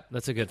good app.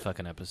 That's a good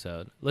fucking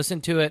episode. Listen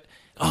to it.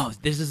 Oh,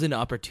 this is an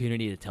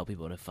opportunity to tell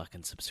people to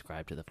fucking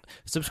subscribe to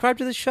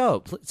the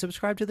show.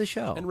 Subscribe to the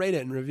show. And rate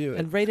it and review it.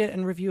 And rate it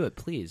and review it,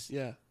 please.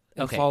 Yeah.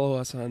 And Okay. follow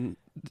us on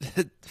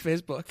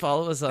Facebook.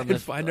 Follow us on And the...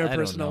 find our I don't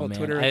personal know, man.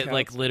 Twitter I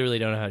accounts. literally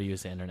don't know how to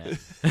use the internet.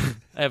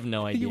 I have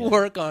no idea. You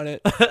work on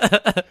it.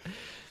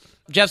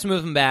 Jeff's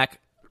moving back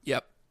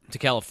Yep. to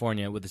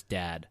California with his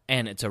dad,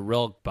 and it's a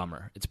real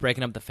bummer. It's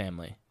breaking up the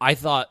family. I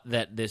thought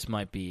that this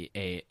might be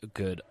a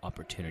good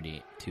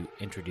opportunity to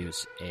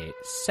introduce a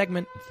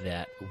segment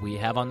that we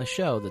have on the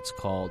show that's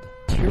called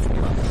Tearful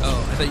Moments.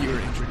 Oh, I thought you were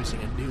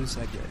introducing a new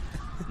segment.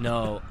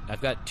 No,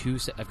 I've got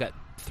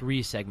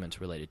 3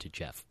 segments related to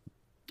Jeff.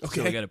 Okay.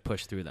 So we got to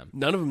push through them.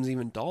 None of them's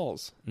even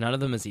dolls. None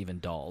of them is even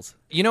dolls.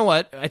 You know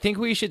what? I think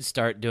we should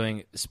start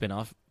doing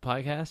spin-off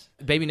podcasts.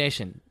 Baby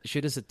Nation,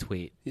 shoot us a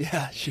tweet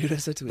Yeah, shoot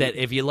us a tweet. that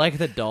if you like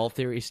the doll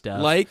theory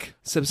stuff, Like,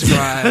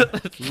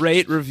 subscribe,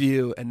 rate,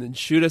 review, and then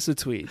shoot us a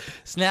tweet.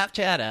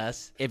 Snapchat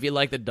us if you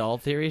like the doll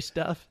theory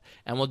stuff,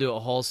 and we'll do a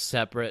whole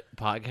separate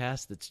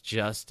podcast that's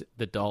just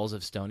the dolls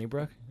of Stony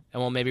Brook,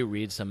 and we'll maybe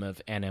read some of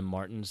Ann M.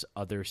 Martin's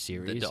other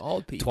series,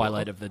 Doll People.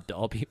 Twilight of the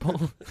Doll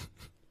People.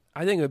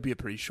 I think it would be a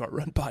pretty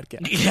short-run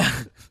podcast.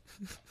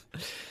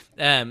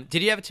 Yeah.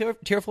 Did you have a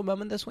tearful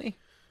moment this week?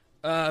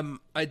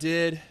 I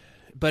did,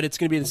 but it's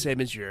going to be the same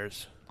as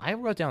yours. I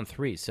wrote down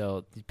 3,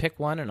 so pick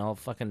one, and I'll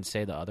fucking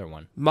say the other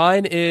one.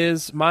 Mine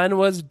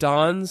was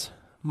Dawn's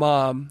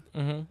mom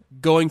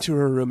going to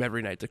her room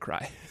every night to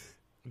cry.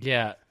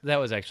 Yeah, that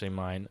was actually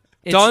mine.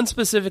 Dawn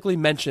specifically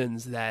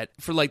mentions that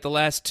for like the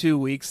last 2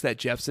 weeks that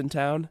Jeff's in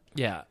town,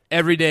 Yeah.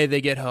 every day they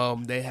get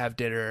home, they have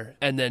dinner,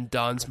 and then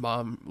Dawn's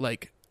mom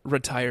like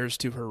retires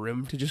to her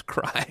room to just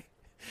cry.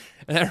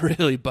 And that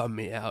really bummed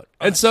me out.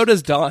 And so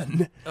does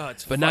Dawn. Oh,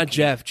 it's but not fucking-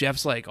 Jeff.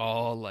 Jeff's like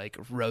all like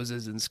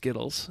roses and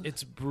Skittles.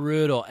 It's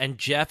brutal, and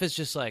Jeff is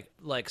just like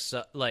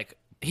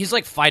he's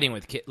like fighting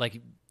with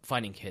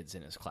fighting kids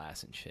in his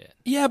class and shit.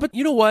 Yeah, but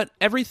you know what?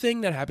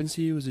 Everything that happens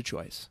to you is a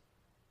choice.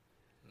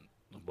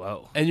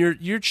 Whoa. And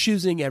you're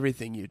choosing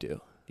everything you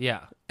do.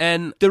 Yeah.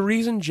 And the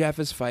reason Jeff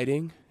is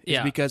fighting is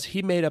Yeah. because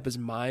he made up his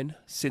mind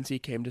since he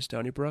came to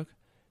Stony Brook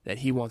that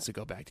he wants to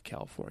go back to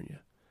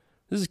California.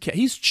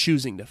 He's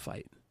choosing to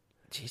fight.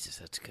 Jesus,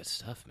 that's good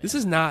stuff, man. This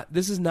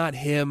is not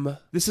him.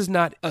 This is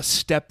not a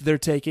step they're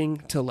taking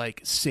to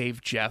like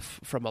save Jeff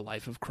from a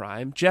life of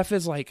crime. Jeff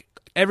is like,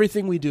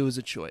 everything we do is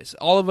a choice.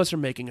 All of us are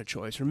making a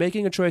choice. We're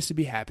making a choice to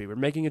be happy. We're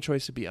making a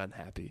choice to be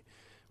unhappy.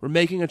 We're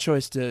making a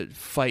choice to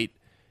fight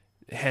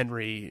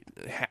Henry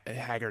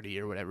Haggerty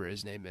or whatever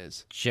his name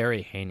is.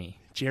 Jerry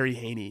Haney. Jerry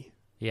Haney.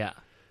 Yeah.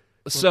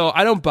 So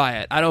I don't buy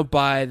it. I don't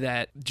buy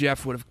that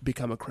Jeff would have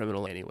become a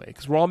criminal anyway,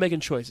 because we're all making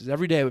choices.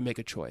 Every day we make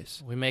a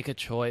choice. We make a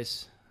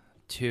choice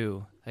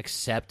to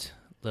accept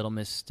Little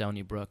Miss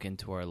Stony Brook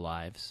into our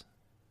lives.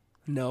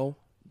 No.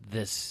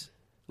 This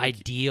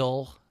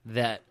ideal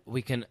that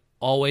we can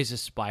always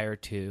aspire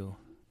to,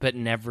 but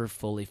never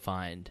fully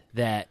find.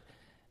 That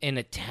in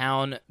a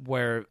town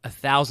where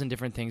 1,000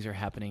 different things are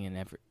happening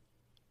in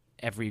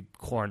every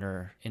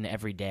corner in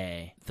every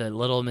day, the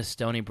Little Miss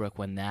Stony Brook,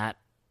 when that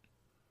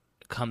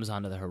comes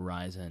onto the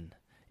horizon,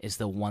 is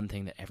the one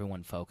thing that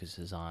everyone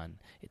focuses on.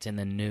 It's in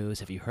the news.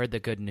 Have you heard the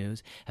good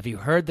news? Have you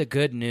heard the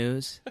good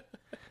news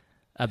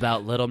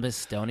about Little Miss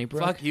Stony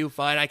Brook? Fuck you,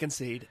 fine, I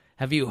concede.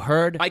 Have you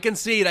heard I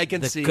concede.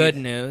 the good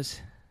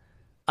news?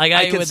 I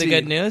got you with the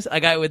good news? I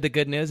got you with the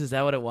good news? Is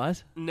that what it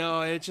was?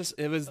 No, it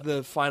was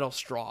the final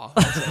straw.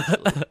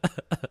 essentially.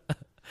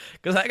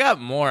 Because I got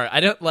more. I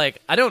don't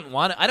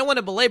want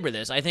to belabor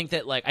this. I think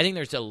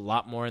there's a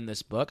lot more in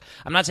this book.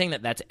 I'm not saying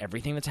that that's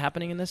everything that's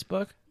happening in this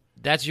book.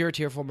 That's your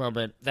tearful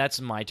moment.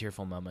 That's my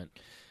tearful moment.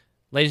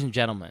 Ladies and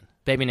gentlemen,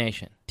 Baby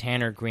Nation,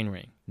 Tanner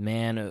Greenring,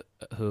 man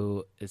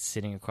who is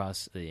sitting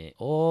across the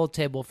old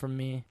table from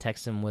me,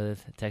 texting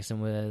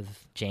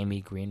with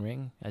Jamie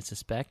Greenring, I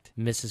suspect.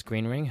 Mrs.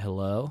 Greenring,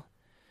 hello.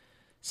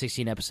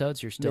 16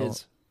 episodes, you're still...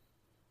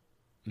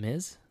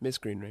 Ms.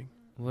 Greenring.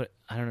 What?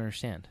 I don't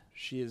understand.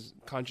 She has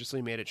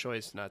consciously made a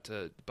choice not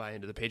to buy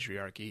into the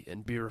patriarchy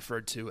and be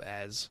referred to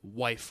as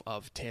wife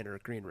of Tanner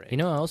Greenring. You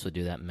know who else would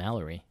do that?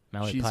 Mallory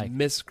She's Pike.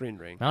 Miss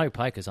Greenring. Mallory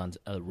Pike is on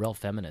a real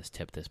feminist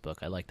tip this book.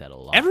 I like that a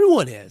lot.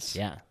 Everyone is.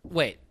 Yeah.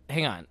 Wait,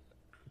 hang on.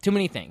 Too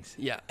many things.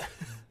 Yeah.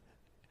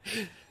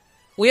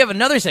 We have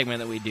another segment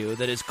that we do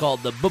that is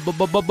called the Burn of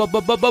the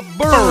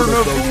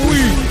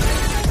Week.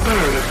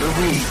 Bird of the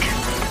week.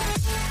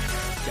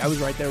 I was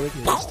right there with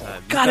you this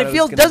time. God,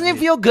 doesn't it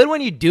feel good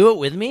when you do it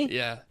with me?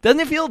 Yeah. Doesn't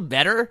it feel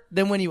better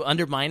than when you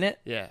undermine it?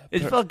 Yeah. It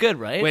felt good,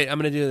 right? Wait, I'm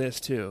going to do this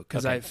too,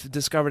 because Okay. I've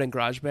discovered in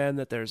GarageBand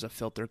that there's a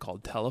filter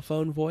called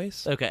telephone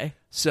voice. Okay.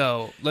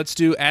 So let's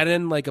add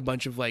in like a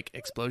bunch of like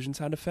explosion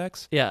sound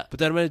effects. Yeah. But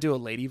then I'm going to do a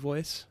lady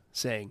voice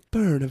saying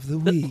 "Burn of the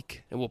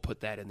Week," and we'll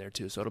put that in there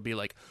too. So it'll be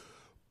like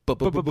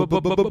 "Burn of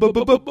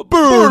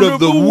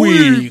the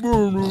Week,"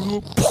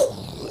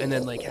 and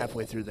then like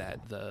halfway through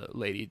that, the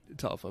lady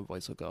telephone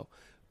voice will go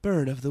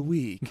 "Burn of the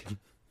Week."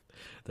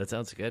 That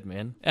sounds good,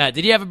 man.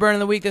 Did you have a burn of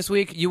the week this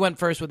week? You went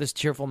first with this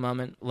cheerful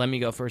moment. Let me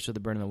go first with the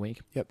burn of the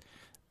week. Yep.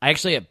 I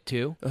actually have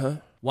two. Uh-huh.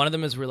 One of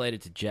them is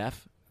related to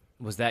Jeff.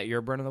 Was that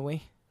your burn of the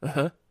week?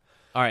 Uh-huh.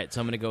 All right,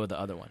 so I'm going to go with the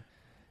other one.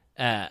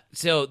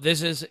 So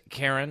this is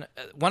Karen.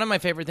 One of my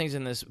favorite things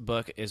in this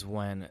book is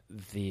when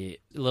the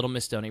Little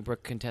Miss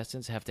Stoneybrook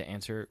contestants have to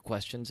answer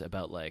questions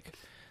about like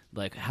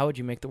how would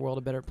you make the world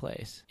a better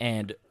place?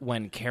 And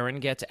when Karen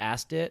gets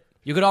asked it,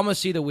 you could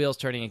almost see the wheels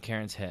turning in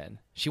Karen's head.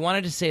 She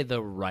wanted to say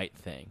the right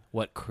thing,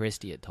 what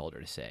Christy had told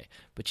her to say,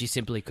 but she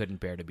simply couldn't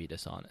bear to be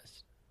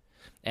dishonest.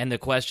 And the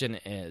question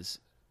is,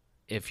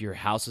 if your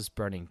house is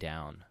burning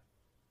down,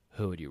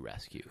 who would you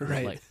rescue?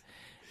 Right.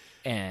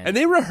 And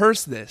they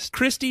rehearsed this.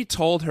 Christy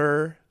told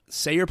her,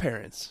 say your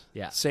parents.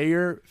 Yeah. Say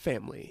your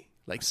family.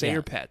 Like, say Yeah.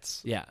 your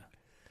pets. yeah.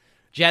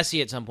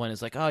 Jesse at some point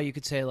is like, oh, you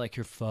could say like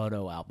your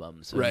photo album,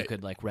 so you Right.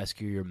 could like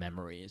rescue your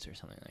memories or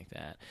something like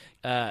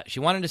that. She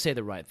wanted to say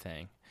the right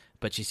thing,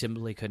 but she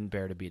simply couldn't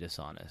bear to be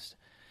dishonest.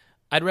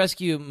 I'd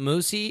rescue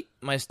Moosey,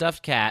 my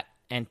stuffed cat,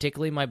 and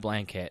Tickly, my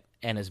blanket,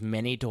 and as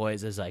many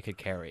toys as I could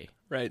carry.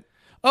 Right.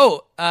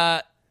 Oh,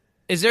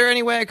 is there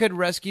any way I could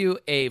rescue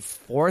a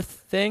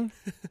fourth thing?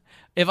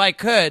 If I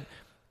could,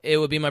 it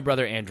would be my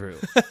brother Andrew.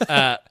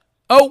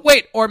 Oh,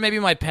 wait, or maybe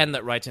my pen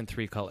that writes in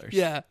 3 colors.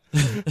 Yeah.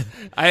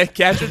 I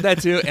captured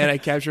that too, and I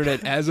captured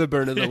it as a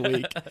burn of the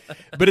week.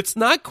 But it's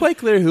not quite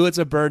clear who it's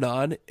a burn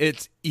on.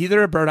 It's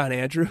either a burn on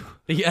Andrew,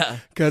 Yeah.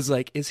 because,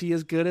 like, is he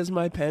as good as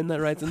my pen that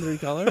writes in 3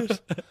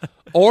 colors?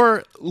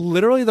 Or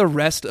literally the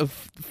rest of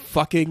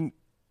fucking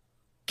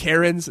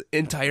Karen's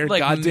entire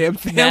Like, goddamn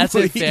family.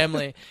 Massive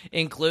family,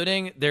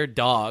 including their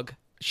dog,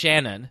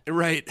 Shannon.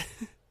 Right.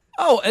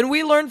 Oh, and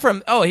we learned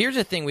from... Oh, here's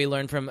a thing we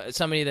learned from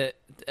somebody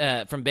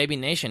that... from Baby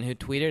Nation who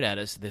tweeted at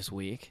us this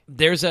week.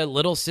 There's a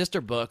little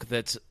sister book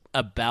that's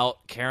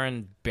about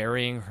Karen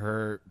burying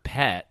her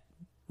pet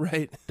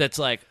Right. that's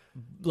like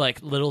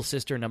little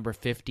sister number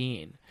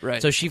 15.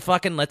 Right. So she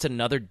fucking lets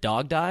another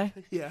dog die?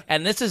 Yeah.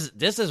 And this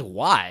is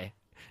why.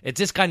 It's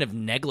this kind of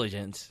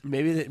negligence.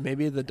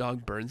 Maybe the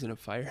dog burns in a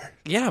fire.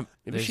 Yeah.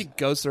 Maybe she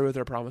goes through with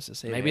her promise to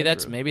save Maybe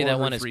Andrew, maybe or that her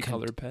one is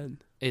 3-colored pen.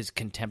 is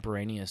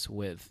contemporaneous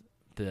with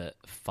the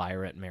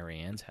fire at Mary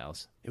Ann's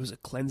house. It was a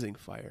cleansing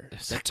fire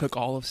that took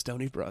all of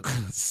Stony Brook.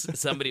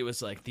 Somebody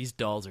was like, these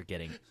dolls are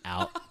getting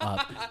out of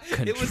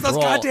control. It was those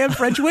goddamn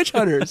French witch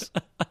hunters.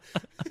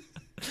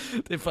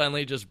 They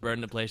finally just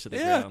burned the place to the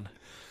Yeah. ground.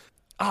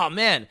 Oh,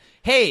 man.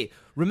 Hey,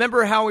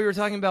 remember how we were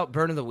talking about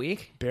burn of the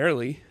week?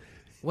 Barely.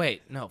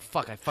 Wait, no,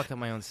 fuck. I fucked up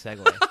my own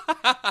segue.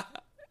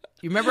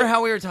 You remember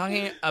how we were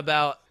talking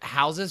about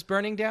houses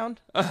burning down?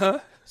 Uh-huh.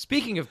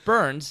 Speaking of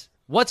burns,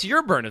 what's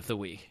your burn of the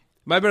week?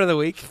 My burn of the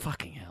week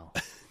Fucking hell.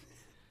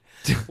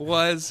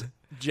 was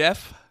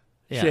Jeff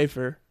Yeah.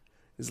 Schaefer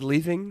is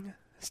leaving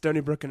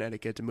Stony Brook,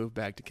 Connecticut to move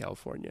back to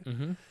California.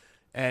 Mm-hmm.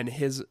 And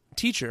his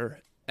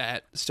teacher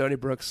at Stony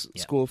Brook's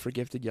Yeah. School for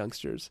Gifted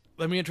Youngsters.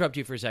 Let me interrupt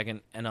you for a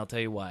second, and I'll tell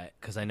you why,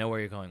 because I know where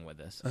you're going with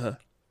this. Uh-huh.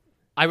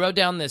 I wrote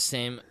down this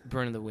same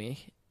burn of the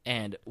week,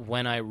 and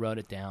when I wrote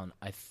it down,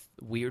 I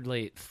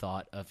weirdly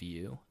thought of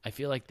you. I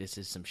feel like this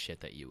is some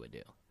shit that you would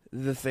do.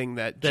 The thing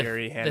that The,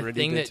 Jerry the Hanratty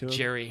thing did that to him.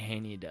 Jerry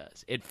Haney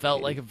does. It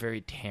felt like a very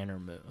Tanner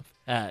move.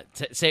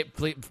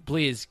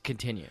 Please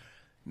continue.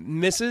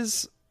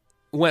 Mrs.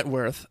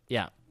 Wentworth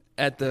Yeah.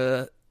 at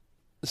the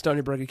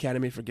Stony Brook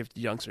Academy for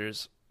Gifted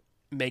Youngsters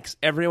makes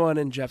everyone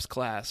in Jeff's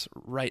class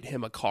write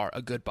him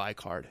a goodbye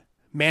card.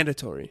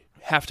 Mandatory.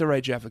 Have to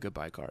write Jeff a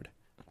goodbye card.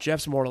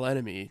 Jeff's mortal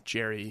enemy,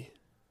 Jerry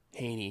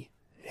Haney,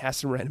 has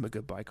to write him a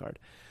goodbye card.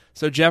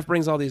 So Jeff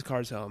brings all these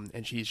cards home,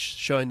 and she's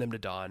showing them to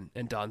Dawn.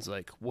 And Dawn's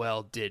like,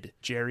 well, did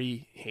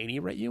Jerry Haney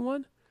write you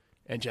one?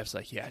 And Jeff's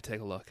like, yeah,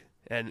 take a look.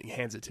 And he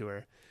hands it to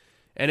her.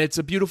 And it's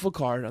a beautiful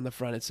card. On the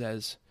front it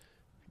says,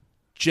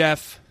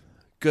 Jeff,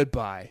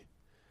 goodbye.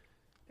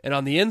 And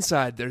on the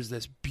inside, there's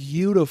this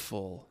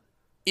beautiful,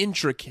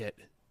 intricate,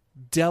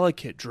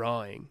 delicate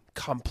drawing,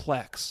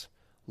 complex,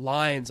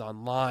 lines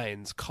on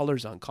lines,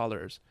 colors on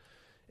colors,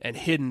 and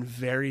hidden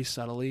very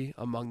subtly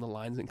among the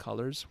lines and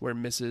colors where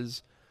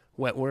Mrs.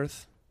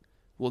 Wentworth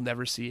will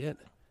never see it.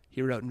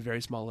 He wrote in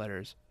very small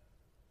letters,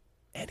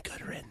 and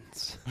good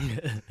riddance.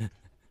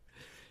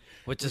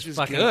 Which is is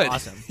fucking good.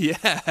 awesome.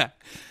 Yeah.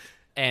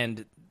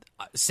 And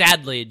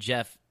sadly,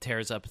 Jeff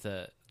tears up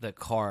the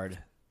card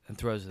and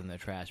throws it in the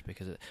trash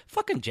because of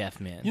fucking Jeff,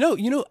 man.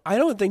 You know, I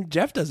don't think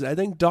Jeff does it. I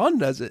think Dawn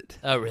does it.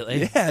 Oh,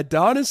 really? Yeah,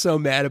 Dawn is so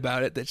mad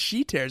about it that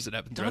she tears it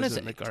up and Dawn throws is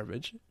it in the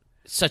garbage.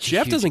 Such a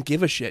Jeff huge... doesn't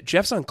give a shit.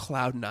 Jeff's on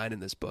cloud 9 in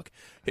this book.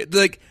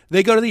 Like,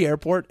 they go to the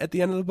airport at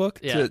the end of the book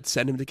Yeah. to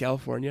send him to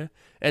California,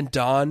 and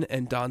Dawn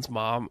and Dawn's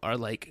mom are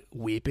like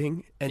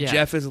weeping, and Yeah.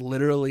 Jeff is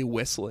literally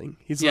whistling.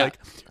 He's Yeah. like,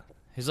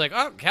 He's like,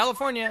 oh,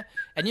 California.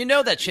 And you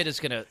know that shit is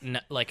going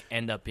to like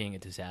end up being a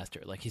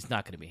disaster. Like, he's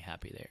not going to be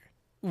happy there.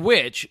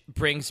 Which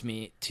brings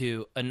me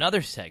to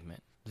another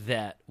segment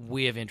that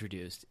we have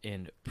introduced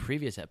in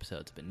previous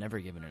episodes but never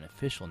given an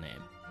official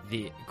name.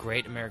 The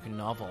Great American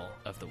Novel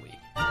of the Week.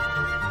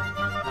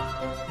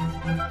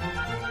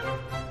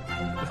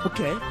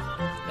 okay.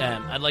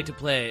 I'd like to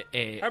play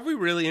a... Have we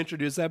really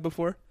introduced that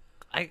before?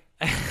 I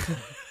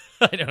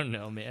don't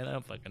know, man. I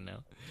don't fucking know.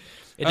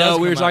 It Oh, we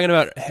come were up. talking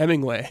about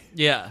Hemingway.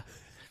 Yeah.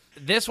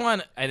 This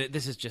one,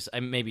 this is just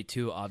maybe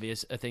too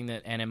obvious a thing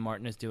that Anna M.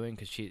 Martin is doing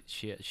because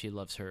she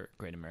loves her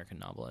Great American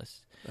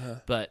Novelists.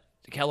 But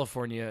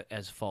California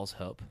as false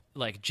hope.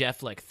 Like, Jeff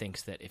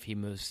thinks that if he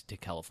moves to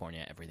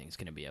California, everything's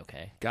going to be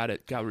okay. Got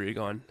it. Got where you're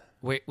going.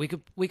 We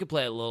could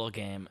play a little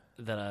game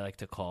that I like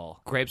to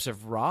call Grapes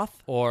of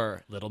Wrath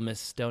or Little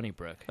Miss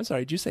Stonybrook. I'm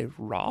sorry, did you say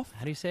Roth?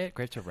 How do you say it?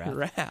 Grapes of Wrath?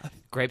 Wrath.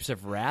 Grapes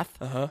of Wrath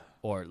Uh-huh.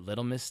 or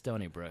Little Miss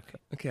Stonybrook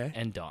Okay.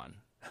 and Dawn.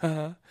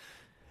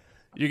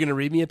 You're going to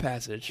read me a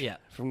passage Yeah.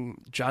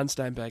 from John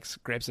Steinbeck's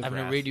Grapes of I'm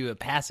Wrath. going to read you a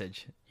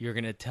passage. You're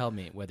going to tell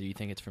me whether you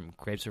think it's from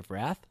Grapes of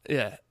Wrath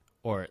Yeah,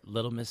 or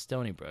Little Miss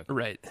Stonybrook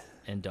right.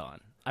 and Dawn.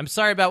 I'm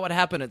sorry about what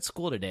happened at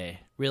school today.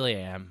 Really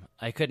am.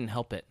 I couldn't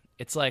help it.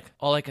 It's like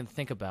all I can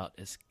think about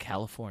is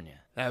California.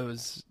 That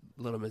was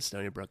Little Miss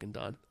Stonybrook and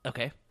Dawn.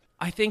 Okay.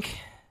 I think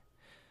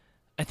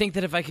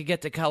that if I could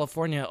get to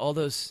California, all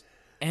those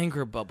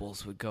anger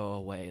bubbles would go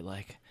away,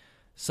 like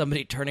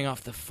somebody turning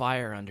off the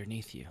fire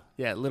underneath you.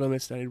 Yeah, Little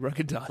Miss Stonybrook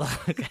and Dawn.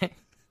 Okay.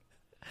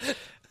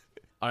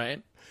 All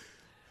right.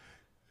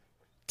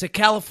 To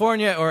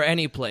California or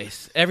any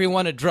place,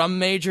 everyone a drum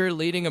major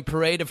leading a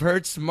parade of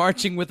hurts,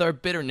 marching with our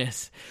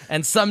bitterness.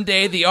 And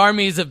someday the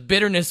armies of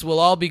bitterness will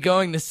all be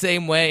going the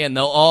same way, and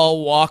they'll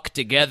all walk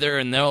together,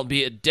 and there'll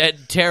be a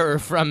dead terror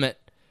from it.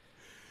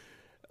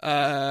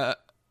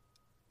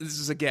 This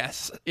is a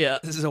guess. Yeah.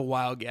 This is a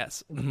wild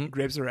guess.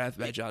 Grapes of Wrath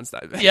by John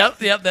Steinbeck.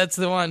 Yep, that's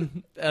the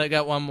one. I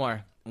got one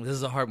more. This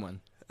is a hard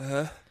one.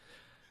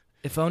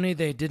 If only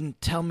they didn't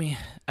tell me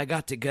I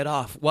got to get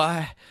off.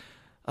 Why,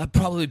 I'd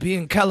probably be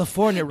in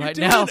California right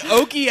now, An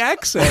oaky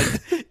accent.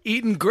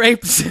 eating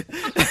grapes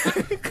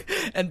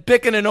and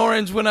picking an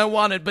orange when I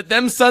wanted. But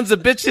them sons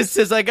of bitches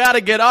says I gotta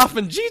get off,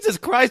 and Jesus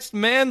Christ,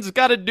 man's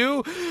gotta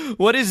do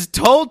what he's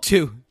told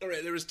to. All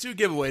right, there was 2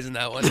 giveaways in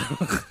that one.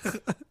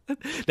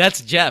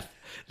 That's Jeff.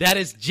 That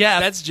is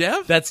Jeff. That's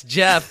Jeff? That's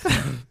Jeff.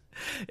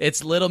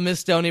 It's Little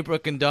Miss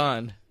Stonybrook and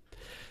Dawn.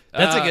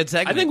 That's a good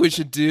segment. I think we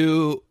should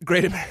do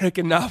Great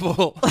American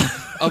Novel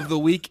of the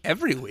Week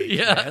every week.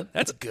 Yeah. Man.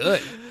 That's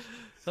good.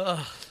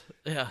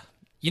 Yeah.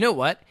 You know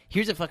what?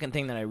 Here's a fucking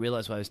thing that I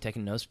realized while I was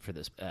taking notes for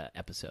this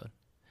episode.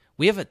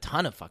 We have a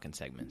ton of fucking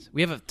segments.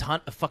 We have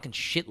a fucking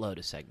shitload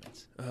of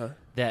segments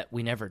that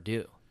we never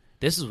do.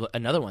 This is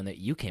another one that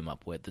you came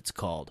up with that's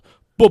called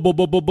Baller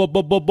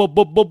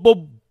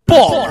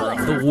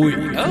of the Week.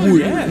 Oh,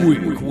 yeah.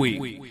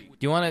 Week.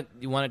 Do you want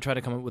to try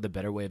to come up with a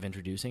better way of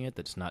introducing it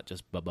that's not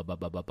just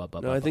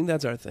No, I think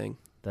that's our thing.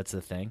 that's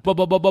the thing.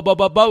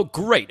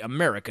 Great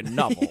American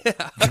Novel.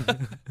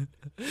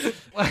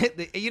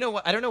 You know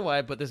what? I don't know why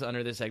I put this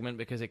under this segment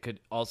because it could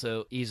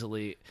also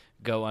easily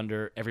go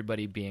under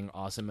everybody being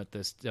awesome at the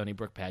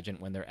Stonybrook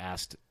pageant when they're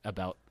asked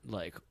about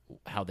like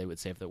how they would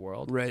save the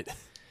world. Right.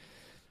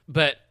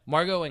 But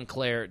Margot and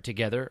Claire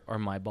together are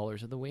my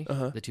ballers of the week,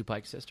 the 2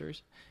 Pike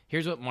sisters.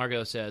 Here's what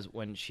Margot says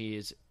when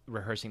she's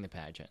rehearsing the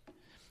pageant.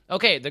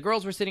 Okay, the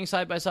girls were sitting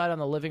side by side on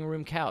the living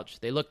room couch.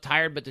 They looked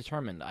tired but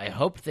determined. I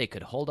hoped they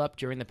could hold up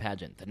during the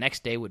pageant. The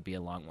next day would be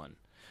a long one.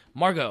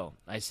 Margot,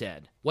 I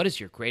said, what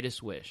is your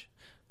greatest wish?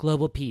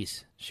 Global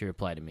peace, she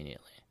replied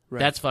immediately. Right.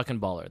 That's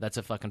fucking baller. That's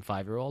a fucking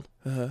 5-year-old.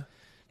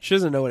 She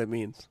doesn't know what it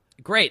means.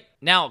 Great.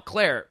 Now,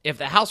 Claire, if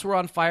the house were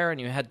on fire and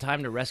you had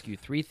time to rescue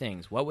 3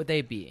 things, what would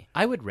they be?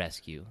 I would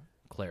rescue,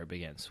 Claire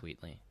began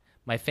sweetly,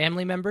 my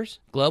family members,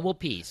 global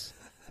peace,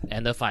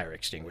 And the fire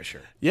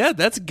extinguisher. Yeah,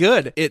 that's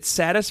good. It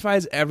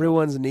satisfies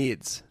everyone's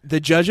needs. The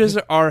judges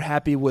are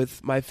happy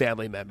with my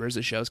family members.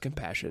 It shows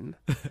compassion.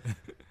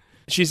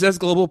 She says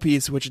global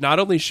peace, which not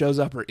only shows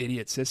up her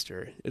idiot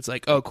sister, it's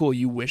like, oh, cool,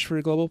 you wish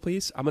for global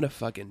peace? I'm going to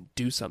fucking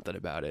do something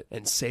about it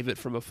and save it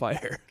from a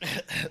fire.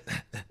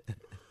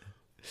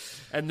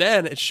 And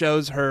then it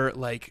shows her,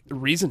 like,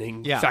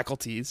 reasoning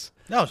faculties.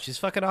 No, she's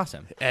fucking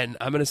awesome. And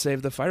I'm going to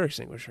save the fire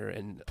extinguisher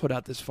and put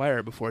out this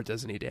fire before it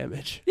does any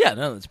damage. Yeah,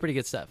 no, that's pretty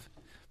good stuff.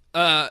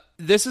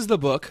 This is the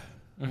book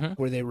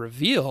where they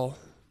reveal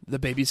the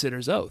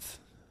babysitter's oath.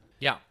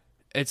 Yeah.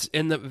 It's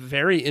in the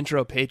very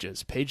intro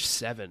pages, page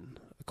 7,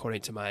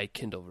 according to my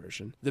Kindle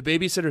version. The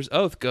babysitter's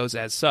oath goes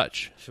as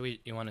such.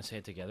 You want to say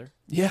it together?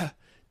 Yeah.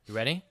 You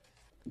ready?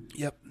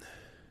 Yep.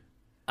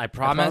 I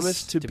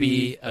promise to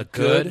be a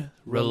good,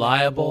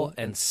 reliable,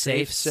 and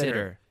safe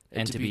sitter,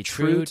 and to be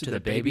true to the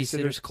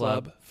Babysitter's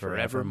Club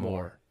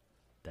forevermore.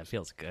 That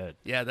feels good.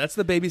 Yeah, that's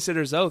the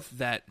babysitter's oath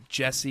that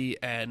Jesse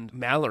and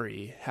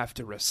Mallory have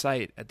to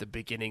recite at the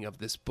beginning of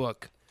this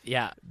book.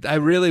 Yeah. I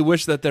really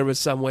wish that there was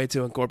some way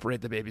to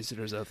incorporate the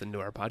babysitter's oath into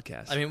our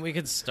podcast. I mean, we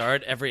could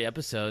start every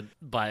episode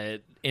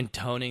by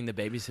intoning the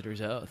babysitter's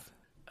oath.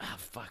 Oh,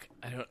 fuck.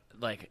 I don't,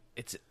 like,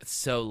 it's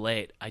so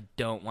late. I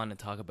don't want to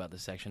talk about the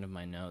section of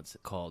my notes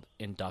called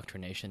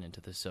Indoctrination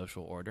into the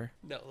Social Order.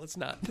 No, let's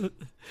not.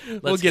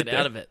 Let's get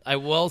out of it. I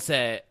will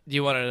say, do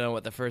you want to know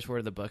what the first word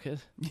of the book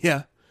is?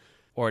 Yeah.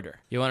 Order.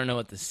 You want to know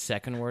what the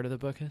second word of the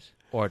book is?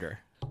 Order.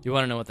 You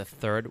want to know what the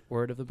third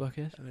word of the book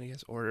is? I'm going to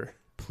guess order.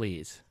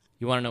 Please.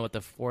 You want to know what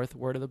the fourth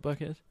word of the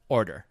book is?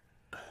 Order.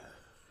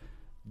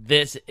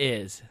 This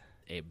is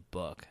a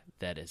book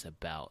that is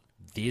about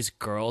these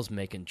girls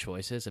making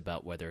choices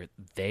about whether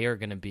they are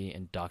going to be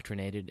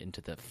indoctrinated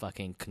into the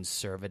fucking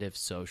conservative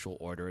social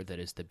order that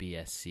is the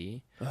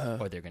BSC,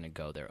 or they're going to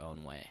go their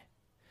own way.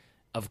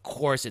 Of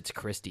course, it's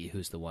Christy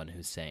who's the one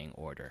who's saying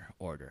order,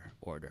 order,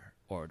 order,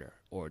 order,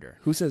 order.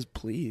 Who says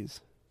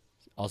please?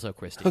 Also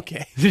Christy.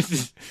 Okay.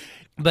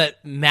 But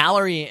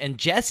Mallory and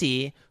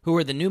Jesse, who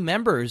are the new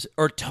members,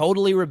 are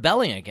totally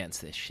rebelling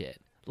against this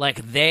shit. Like,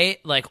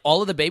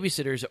 all of the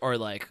babysitters are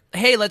like,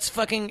 hey, let's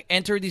fucking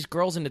enter these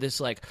girls into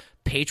this, like,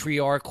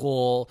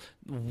 patriarchal,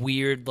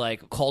 weird,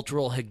 like,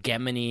 cultural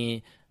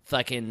hegemony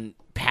fucking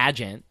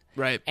pageant.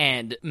 Right.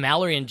 And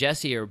Mallory and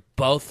Jesse are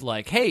both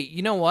like, hey,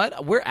 you know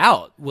what? We're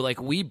out.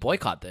 We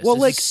boycott this. Well,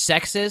 this like, is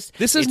sexist.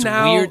 This is it's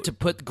now weird to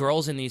put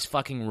girls in these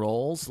fucking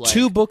roles. Like,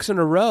 2 books in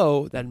a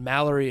row that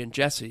Mallory and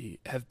Jesse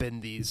have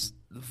been these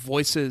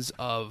voices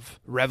of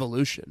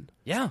revolution.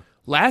 yeah.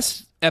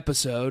 Last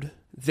episode,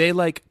 they,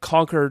 like,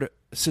 conquered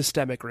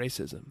systemic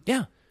racism.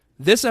 Yeah.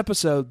 This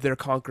episode, they're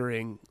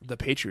conquering the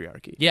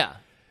patriarchy. Yeah.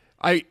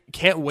 I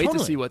can't wait to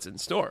Totally. see what's in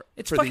store.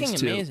 It's for fucking these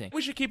 2. amazing.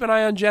 We should keep an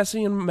eye on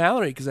Jesse and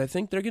Mallory because I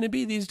think they're going to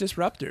be these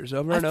disruptors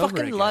over and I over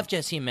fucking again. love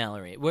Jesse and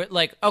Mallory. We're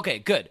like, okay,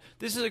 good.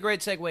 This is a great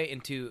segue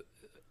into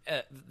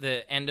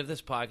the end of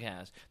this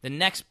podcast. The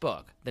next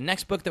book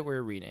that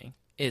we're reading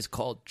is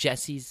called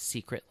Jesse's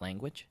Secret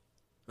Language.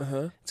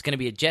 It's going to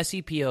be a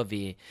Jesse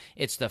POV.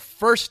 It's the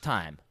first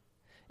time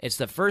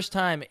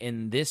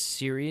in this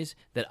series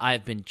that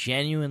I've been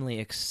genuinely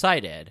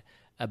excited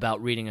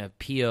about reading a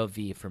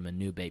POV from a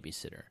new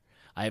babysitter.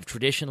 I have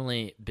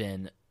traditionally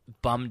been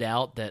bummed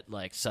out that,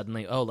 like,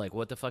 suddenly, oh, like,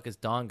 what the fuck is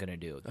Dawn going to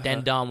do?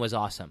 Then Dawn was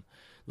awesome.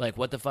 Like,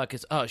 what the fuck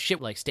is, oh,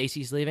 shit, like,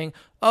 Stacy's leaving?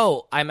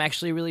 Oh, I'm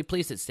actually really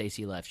pleased that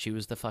Stacy left. She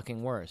was the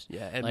fucking worst.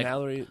 Yeah, and like,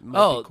 Mallory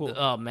might be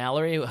cool.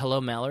 Mallory, hello,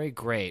 Mallory,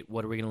 great.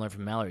 What are we going to learn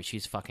from Mallory?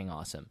 She's fucking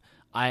awesome.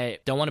 I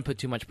don't want to put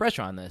too much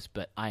pressure on this,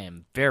 but I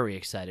am very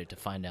excited to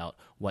find out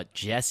what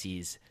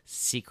Jesse's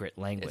secret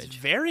language. It's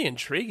very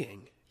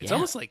intriguing. It's Yeah.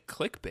 almost like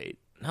clickbait.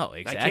 No,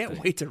 exactly. I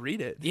can't wait to read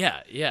it.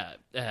 Yeah.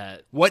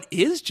 What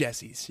is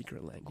Jesse's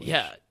secret language?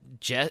 Yeah,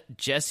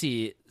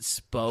 Jesse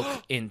spoke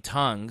in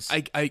tongues.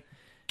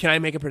 Can I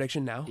make a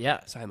prediction now?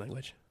 Yeah. Sign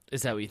language.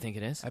 Is that what you think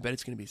it is? I bet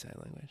it's going to be sign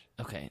language.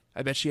 Okay.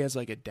 I bet she has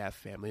like a deaf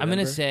family I'm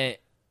member. going to say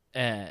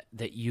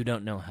that you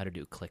don't know how to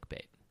do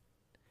clickbait.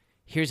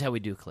 Here's how we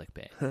do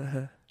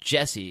clickbait.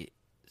 Jesse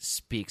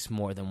speaks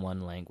more than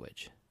one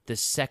language. The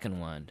second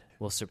one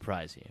will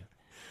surprise you.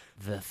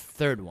 The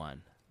third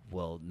one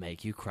will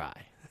make you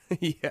cry.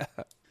 Yeah.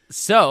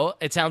 So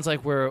it sounds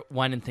like we're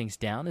winding things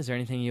down. Is there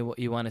anything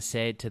you want to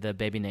say to the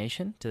baby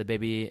nation, to the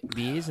baby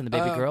bees and the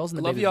baby girls and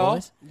the love baby y'all.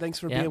 boys? Thanks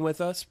for Yeah. being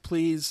with us.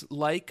 Please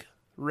like,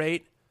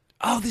 rate.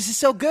 Oh, this is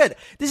so good.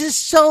 This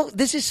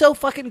is so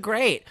fucking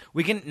great.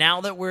 We can,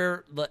 now that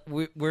we're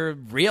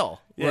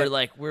real.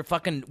 Yeah.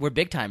 We're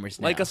big timers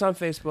now. Like us on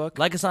Facebook.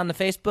 Like us on the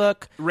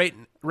Facebook.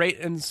 Rate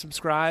and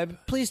subscribe.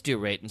 Please do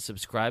rate and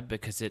subscribe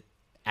because it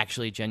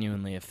actually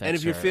genuinely affects. And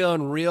if you're our-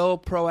 feeling real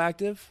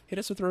proactive, hit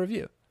us with a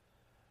review.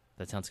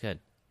 that sounds good.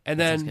 And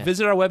That then sounds good.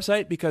 visit our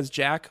website because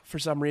Jack, for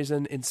some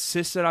reason,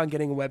 insisted on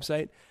getting a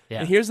website. Yeah.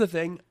 And here's the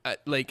thing.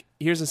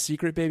 Here's a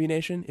secret, Baby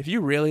Nation. If you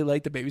really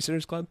like the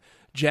Babysitters Club,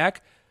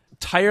 Jack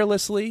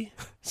tirelessly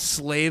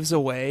slaves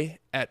away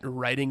at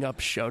writing up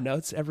show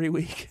notes every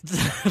week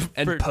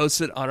and posts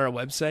it on our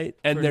website.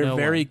 And for they're no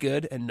very one.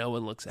 good, and no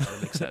one looks at them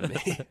except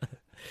me.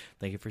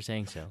 Thank you for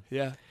saying so.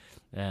 Yeah.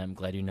 I'm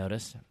glad you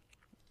noticed.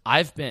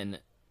 I've been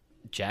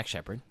Jack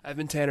Shepard. I've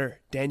been Tanner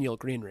Daniel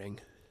Greenring.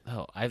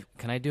 Oh,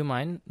 can I do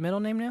my middle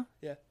name now?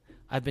 Yeah.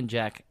 I've been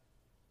Jack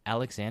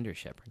Alexander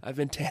Shepard. I've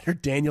been Tanner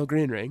Daniel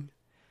Greenring.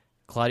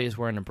 Claudia's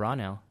wearing a bra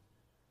now.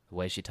 The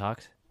way she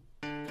talks,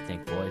 I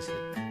think boys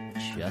had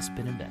just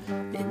been in bed.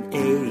 In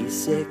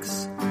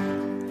 86,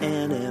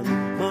 Anna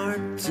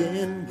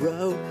Martin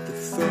wrote the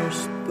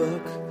first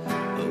book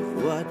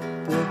of what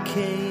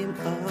became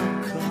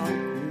a cult.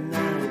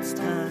 Now it's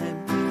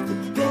time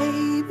for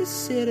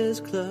Babysitter's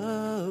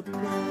Club.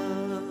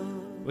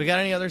 We got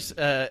any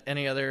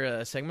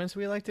other segments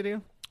we like to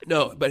do?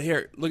 No, but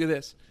here, look at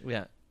this.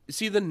 Yeah.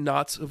 See the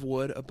knots of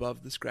wood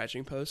above the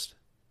scratching post?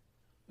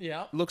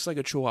 Yeah. Looks like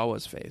a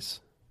chihuahua's face.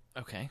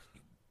 Okay.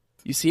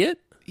 You see it?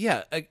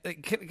 Yeah.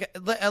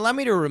 Allow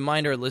me to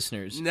remind our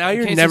listeners. Now in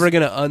you're case never this-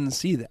 going to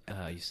unsee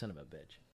that. You son of a bitch.